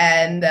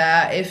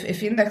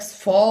 If Index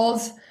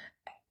falls,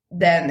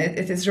 then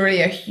it is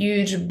really a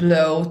huge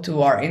blow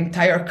to our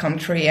entire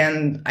country,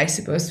 and I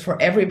suppose for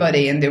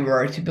everybody in the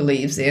world who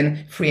believes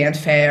in free and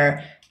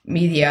fair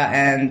media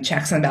and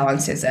checks and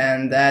balances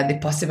and the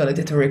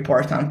possibility to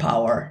report on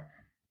power.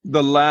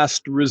 The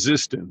last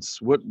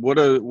resistance. What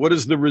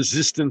is the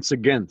resistance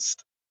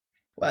against?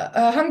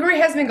 Well, Hungary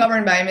has been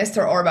governed by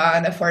Mr.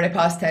 Orbán for the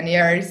past 10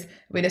 years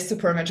with a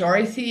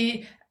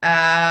supermajority.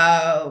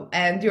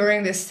 And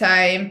during this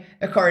time,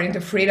 according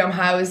to Freedom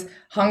House,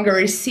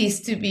 Hungary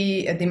ceased to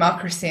be a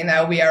democracy.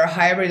 Now we are a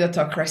hybrid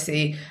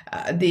autocracy.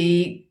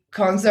 The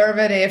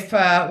conservative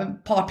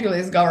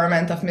populist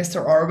government of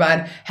Mr.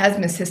 Orbán has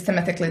been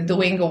systematically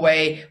doing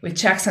away with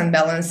checks and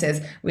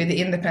balances, with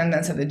the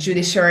independence of the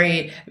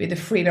judiciary, with the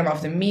freedom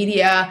of the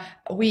media.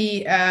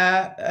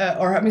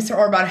 Mr.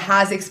 Orbán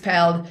has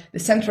expelled the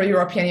Central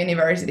European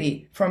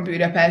University from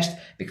Budapest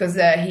because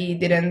he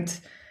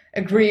didn't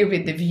agree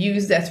with the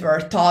views that were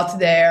taught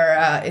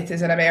there. It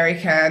is an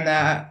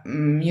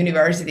American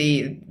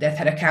university that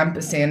had a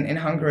campus in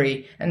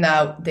Hungary, and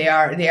now they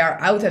are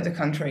out of the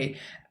country.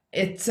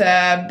 It's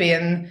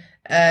been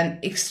an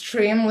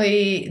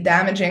extremely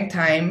damaging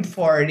time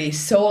for the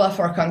soul of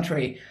our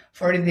country,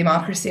 for the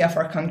democracy of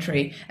our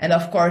country, and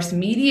of course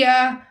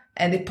media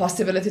and the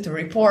possibility to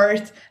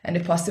report and the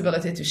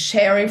possibility to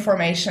share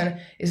information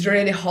is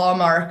really the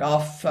hallmark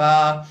of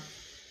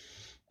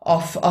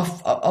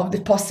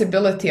the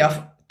possibility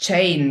of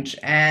change.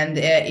 And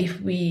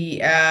if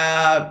we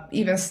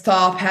even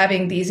stop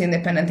having these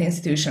independent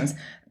institutions,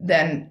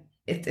 then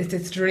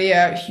it's really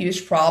a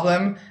huge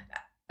problem.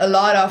 A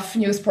lot of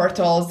news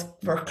portals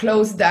were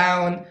closed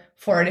down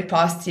for the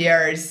past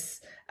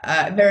years.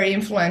 Very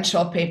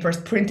influential papers,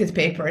 printed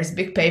papers,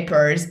 big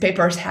papers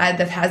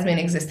that has been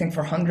existing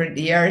for 100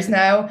 years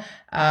now.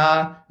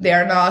 They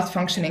are not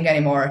functioning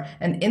anymore.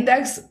 And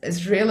Index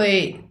is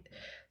really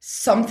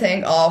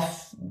something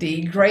of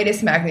the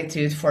greatest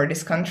magnitude for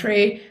this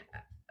country.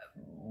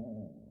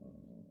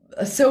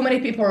 So many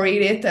people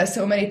read it,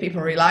 so many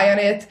people rely on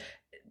it.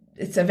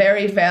 It's a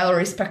very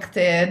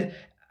well-respected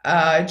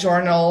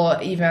journal,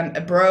 even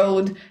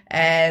abroad,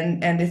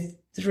 and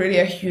it's really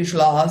a huge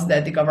loss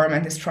that the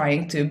government is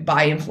trying to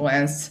buy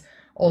influence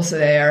also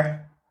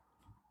there.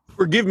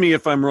 Forgive me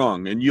if I'm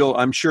wrong, and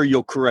I'm sure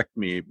you'll correct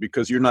me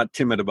because you're not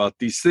timid about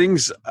these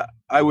things.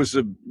 I was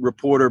a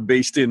reporter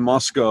based in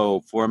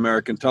Moscow for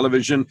American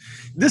television.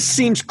 This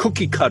seems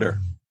cookie cutter.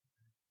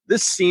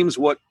 This seems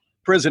what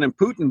President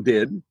Putin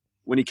did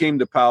when he came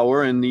to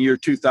power in the year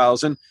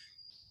 2000,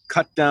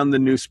 cut down the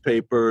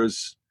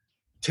newspapers,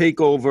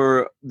 take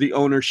over the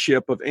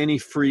ownership of any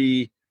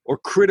free or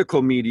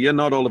critical media.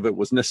 Not all of it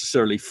was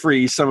necessarily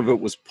free. Some of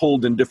it was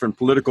pulled in different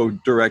political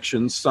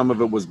directions. Some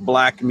of it was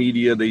black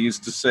media, they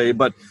used to say.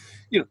 But,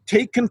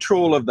 take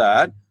control of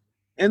that.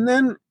 And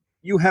then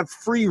you have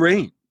free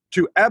reign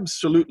to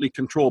absolutely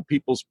control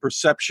people's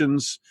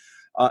perceptions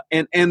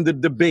and the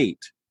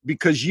debate,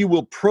 because you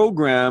will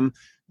program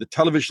the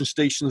television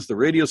stations, the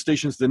radio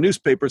stations, the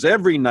newspapers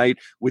every night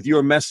with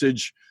your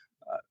message,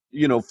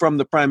 from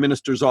the Prime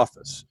Minister's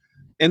office.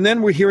 And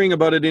then we're hearing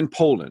about it in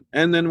Poland,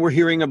 and then we're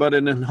hearing about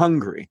it in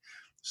Hungary.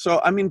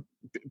 So,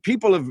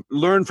 people have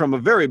learned from a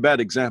very bad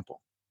example.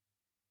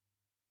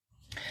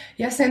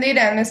 Yes, indeed.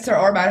 And Mr.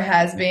 Orbán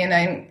has been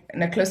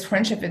in a close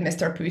friendship with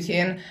Mr.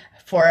 Putin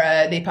for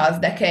the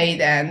past decade.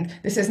 And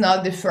this is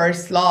not the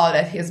first law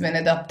that he's been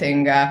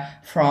adopting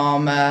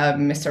from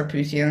Mr.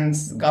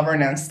 Putin's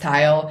governance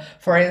style.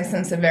 For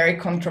instance, a very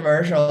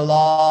controversial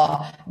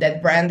law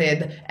that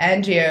branded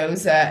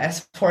NGOs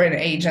as foreign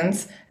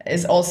agents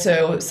is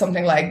also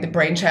something like the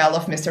brainchild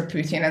of Mr.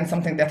 Putin, and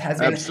something that has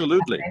been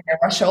absolutely in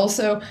Russia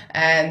also.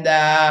 And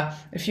a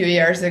few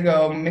years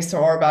ago, Mr.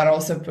 Orbán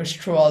also pushed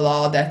through a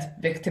law that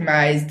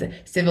victimized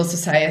civil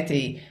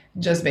society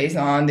just based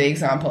on the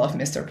example of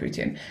Mr.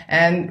 Putin.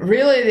 And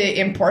really the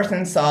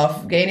importance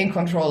of gaining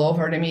control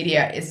over the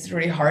media is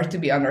really hard to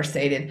be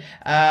understated.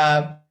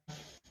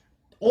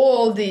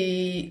 all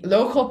the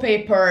local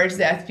papers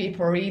that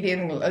people read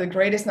in the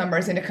greatest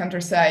numbers in the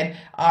countryside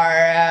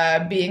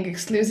are being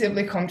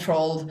exclusively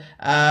controlled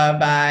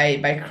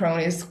by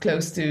cronies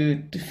close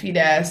to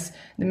Fidesz.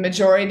 The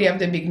majority of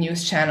the big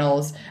news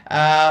channels,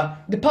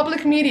 the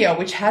public media,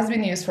 which has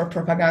been used for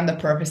propaganda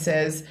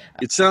purposes.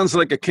 It sounds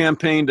like a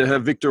campaign to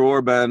have Viktor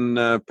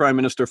Orban prime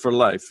minister for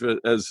life,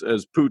 as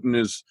Putin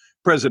is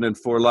president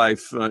for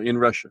life in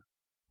Russia.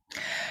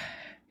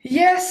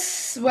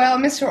 Yes, well,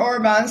 Mr.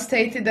 Orban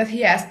stated that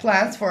he has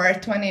plans for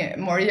 20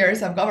 more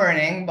years of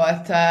governing,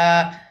 but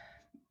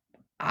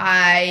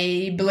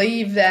I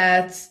believe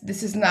that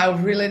this is now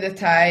really the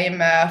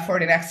time for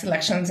the next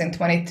elections in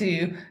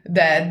 22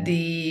 that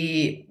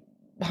the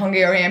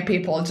Hungarian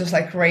people just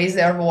like raise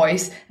their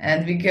voice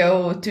and we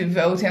go to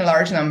vote in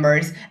large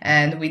numbers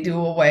and we do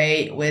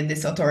away with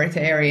this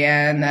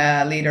authoritarian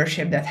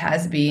leadership that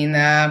has been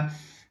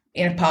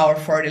in power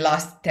for the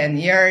last 10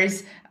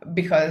 years.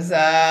 Because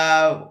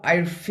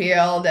I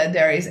feel that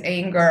there is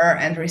anger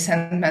and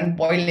resentment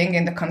boiling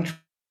in the country.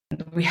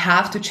 We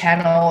have to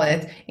channel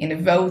it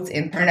in votes,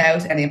 in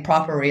turnout, and in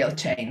proper real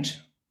change.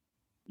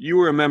 You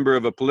were a member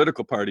of a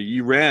political party.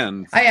 You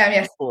ran I am,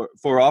 yes.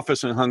 for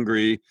office in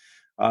Hungary,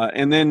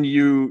 and then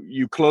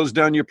you closed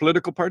down your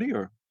political party,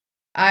 or?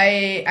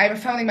 I'm a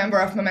founding member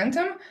of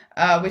Momentum,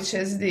 which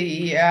is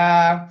the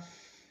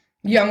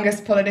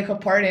youngest political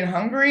party in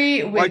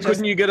Hungary. Why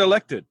couldn't you get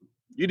elected?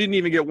 You didn't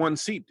even get one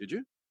seat, did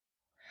you?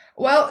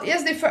 Well,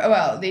 yes.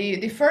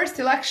 The first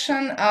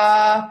election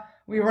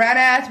we ran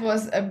at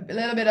was a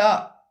little bit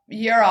a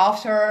year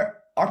after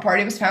our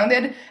party was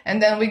founded,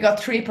 and then we got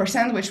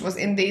 3%, which was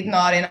indeed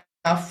not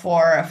enough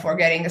for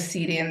getting a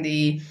seat in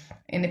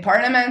the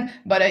parliament.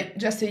 But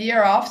just a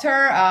year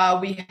after,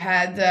 we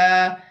had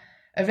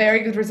a very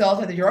good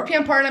result at the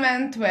European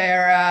Parliament,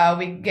 where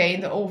we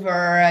gained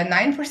over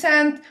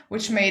 9%,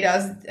 which made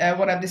us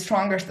one of the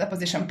strongest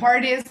opposition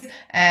parties.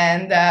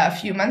 And a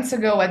few months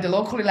ago at the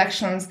local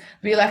elections,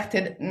 we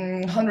elected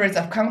hundreds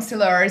of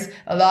councillors,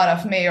 a lot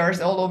of mayors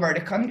all over the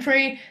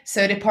country.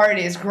 So the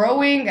party is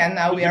growing, and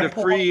now we are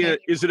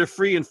Is it a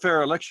free and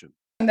fair election?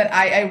 That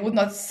I would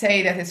not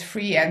say that it's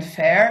free and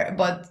fair,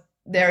 but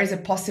there is a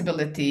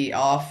possibility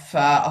of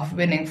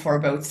winning for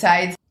both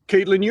sides.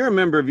 Caitlin, you're a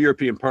member of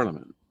European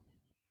Parliament.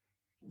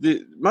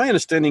 My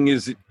understanding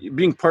is that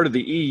being part of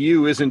the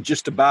EU isn't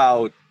just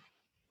about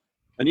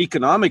an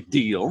economic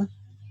deal.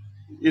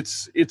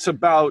 It's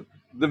about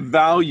the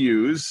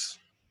values,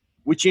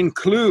 which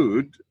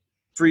include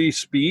free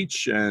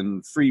speech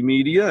and free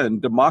media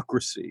and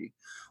democracy.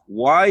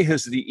 Why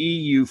has the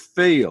EU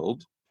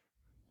failed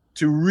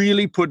to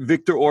really put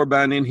Viktor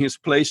Orban in his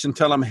place and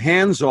tell him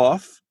hands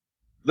off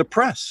the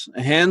press,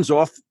 hands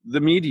off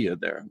the media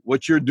there?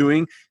 What you're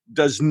doing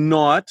does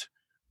not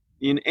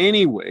in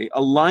any way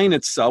align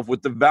itself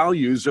with the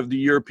values of the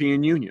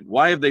European Union.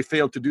 Why have they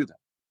failed to do that?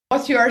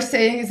 What you are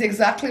saying is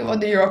exactly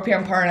what the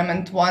European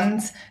Parliament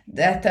wants,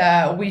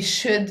 that we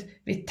should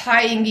be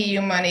tying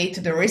EU money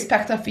to the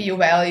respect of EU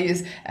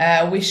values.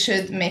 We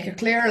should make a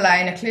clear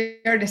line, a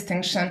clear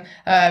distinction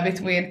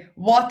between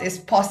what is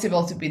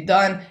possible to be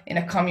done in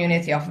a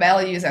community of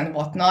values and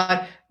what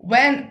not.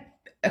 When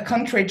a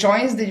country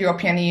joins the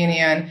European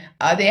Union,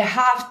 they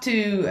have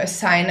to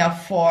sign up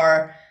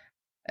for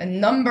a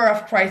number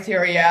of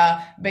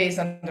criteria based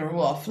on the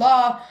rule of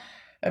law,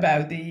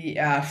 about the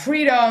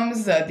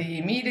freedoms,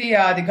 the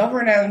media, the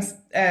governance,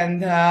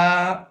 and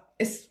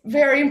it's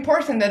very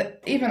important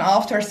that even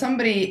after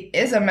somebody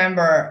is a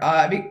member,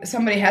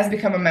 somebody has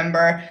become a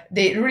member,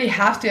 they really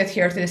have to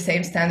adhere to the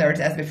same standards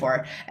as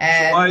before.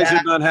 And so why is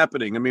it not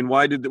happening? I mean,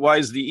 why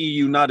is the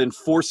EU not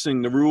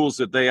enforcing the rules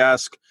that they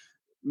ask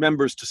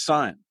members to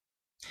sign?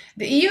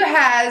 The EU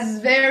has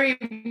very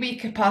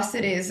weak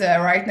capacities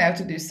right now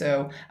to do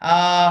so.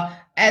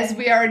 As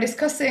we are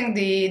discussing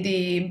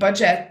the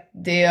budget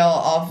deal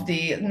of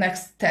the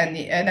next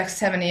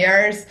 7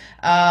 years,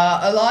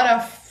 a lot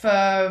of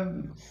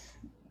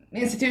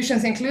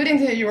institutions,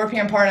 including the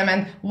European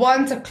Parliament,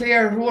 want a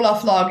clear rule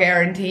of law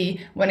guarantee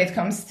when it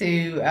comes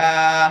to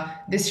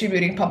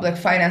distributing public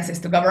finances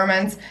to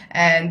governments.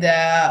 And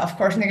of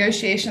course,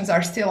 negotiations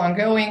are still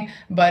ongoing,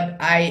 but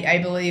I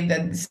believe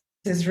that this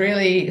is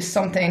really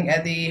something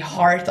at the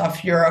heart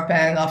of Europe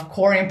and of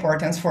core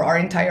importance for our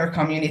entire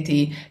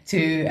community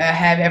to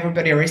have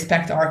everybody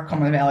respect our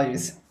common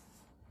values.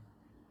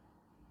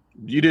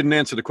 You didn't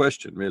answer the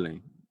question,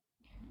 really.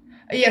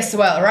 Yes,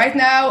 well, right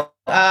now,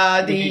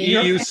 the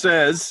EU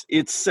says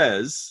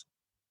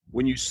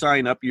when you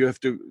sign up, you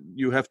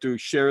have to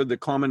share the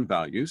common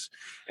values.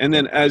 And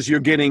then as you're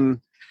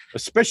getting,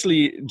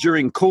 especially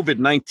during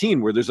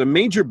COVID-19, where there's a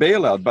major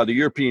bailout by the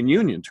European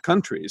Union to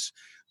countries,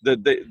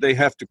 that they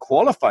have to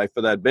qualify for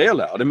that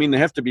bailout. I mean, they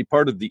have to be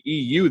part of the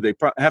EU. They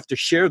have to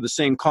share the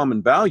same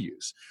common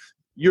values.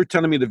 You're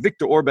telling me that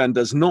Viktor Orban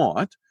does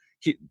not.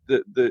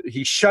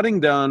 He's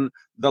shutting down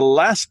the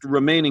last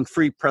remaining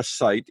free press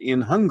site in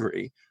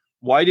Hungary.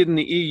 Why didn't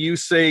the EU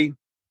say,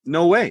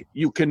 no way,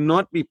 you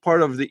cannot be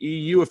part of the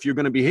EU if you're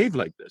going to behave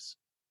like this?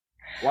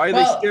 Why are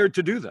they scared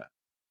to do that?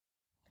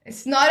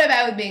 It's not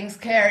about being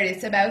scared.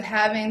 It's about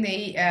having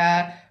the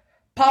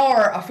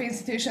power of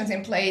institutions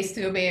in place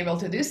to be able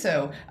to do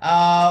so.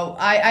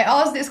 I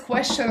ask this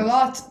question a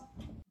lot.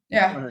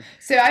 Yeah.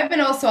 So I've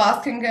been also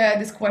asking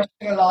this question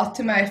a lot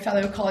to my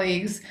fellow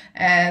colleagues,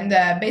 and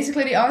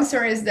basically the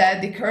answer is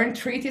that the current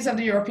treaties of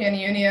the European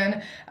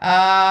Union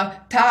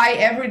tie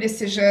every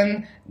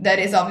decision that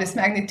is of this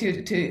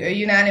magnitude to a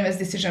unanimous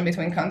decision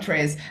between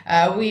countries.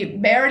 We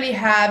barely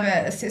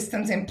have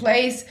systems in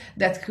place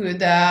that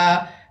could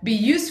be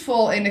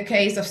useful in the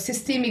case of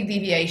systemic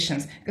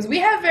deviations, because we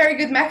have very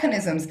good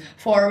mechanisms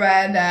for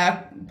when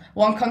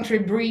one country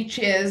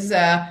breaches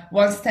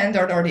one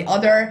standard or the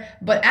other,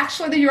 but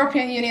actually the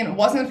European Union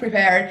wasn't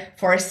prepared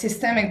for a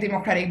systemic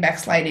democratic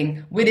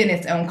backsliding within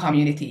its own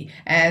community.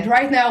 And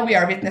right now we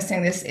are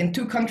witnessing this in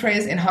two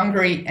countries, in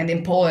Hungary and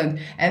in Poland,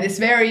 and it's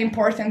very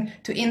important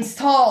to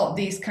install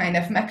these kind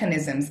of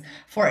mechanisms.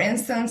 For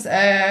instance,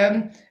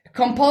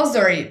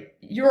 compulsory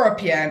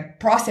European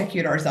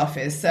prosecutor's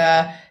office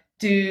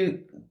to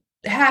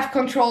have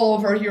control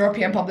over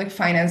European public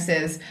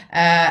finances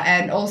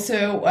and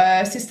also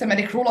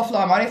systematic rule of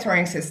law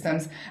monitoring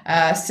systems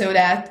so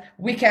that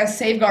we can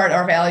safeguard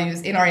our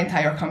values in our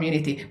entire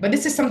community. But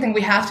this is something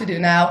we have to do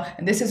now,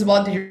 and this is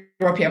what the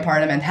European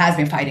Parliament has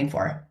been fighting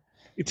for.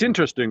 It's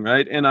interesting,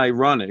 right, and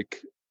ironic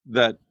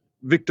that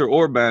Viktor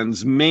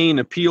Orban's main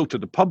appeal to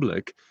the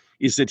public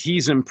is that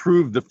he's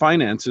improved the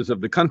finances of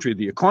the country,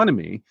 the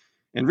economy.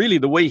 And really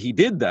the way he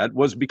did that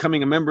was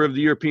becoming a member of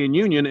the European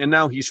Union, and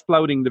now he's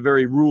flouting the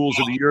very rules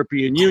of the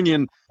European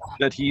Union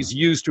that he's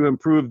used to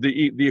improve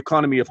the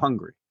economy of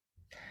Hungary.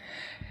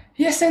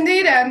 Yes,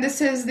 indeed, and this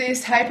is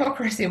this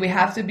hypocrisy we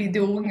have to be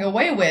doing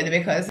away with,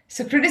 because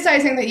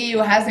criticizing the EU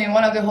has been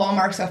one of the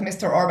hallmarks of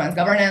Mr. Orban's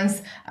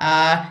governance.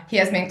 He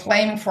has been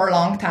claiming for a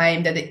long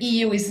time that the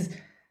EU is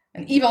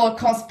an evil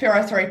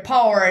conspiratory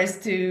powers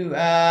to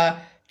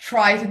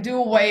try to do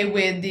away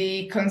with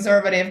the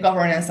conservative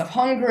governance of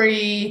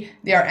Hungary.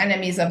 They are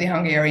enemies of the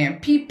Hungarian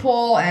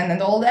people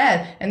and all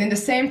that. And in the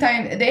same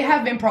time, they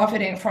have been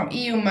profiting from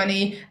EU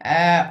money,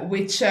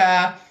 which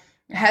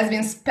has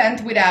been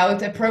spent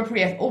without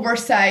appropriate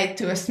oversight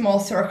to a small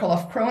circle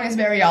of cronies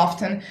very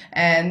often.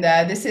 And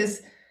this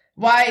is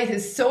why it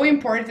is so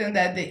important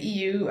that the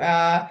EU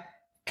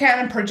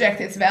can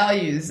project its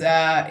values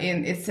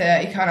in its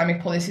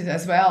economic policies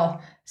as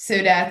well, so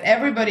that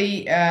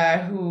everybody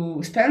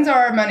who spends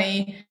our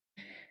money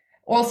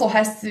also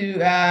has to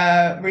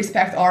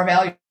respect our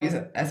values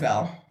as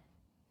well.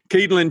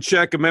 Caitlin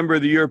Czech, a member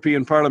of the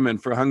European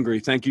Parliament for Hungary,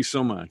 thank you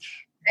so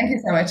much. Thank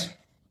you so much.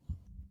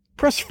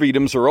 Press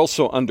freedoms are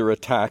also under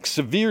attack,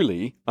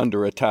 severely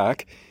under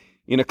attack,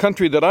 in a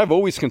country that I've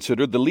always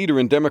considered the leader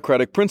in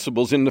democratic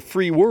principles in the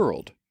free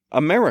world,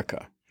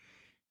 America.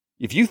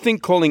 If you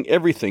think calling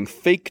everything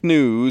fake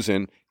news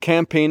and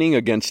campaigning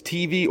against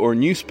TV or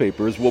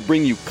newspapers will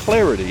bring you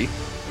clarity,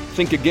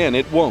 think again,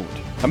 it won't.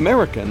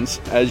 Americans,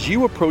 as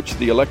you approach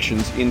the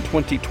elections in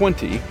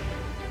 2020,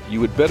 you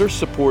would better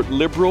support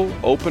liberal,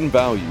 open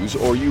values,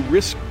 or you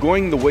risk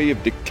going the way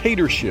of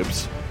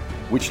dictatorships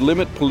which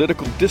limit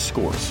political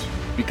discourse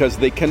because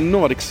they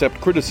cannot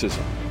accept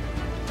criticism.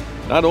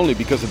 Not only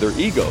because of their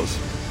egos,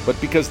 but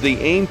because they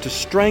aim to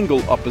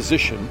strangle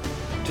opposition,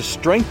 to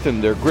strengthen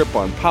their grip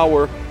on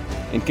power,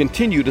 and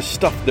continue to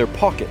stuff their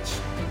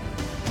pockets.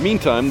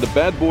 Meantime, the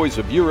bad boys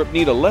of Europe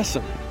need a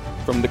lesson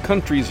from the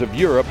countries of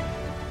Europe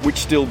which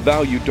still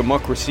value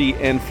democracy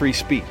and free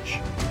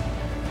speech.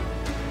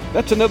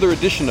 That's another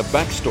edition of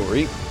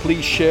Backstory.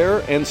 Please share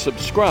and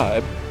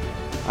subscribe.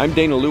 I'm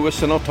Dana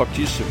Lewis, and I'll talk to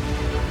you soon.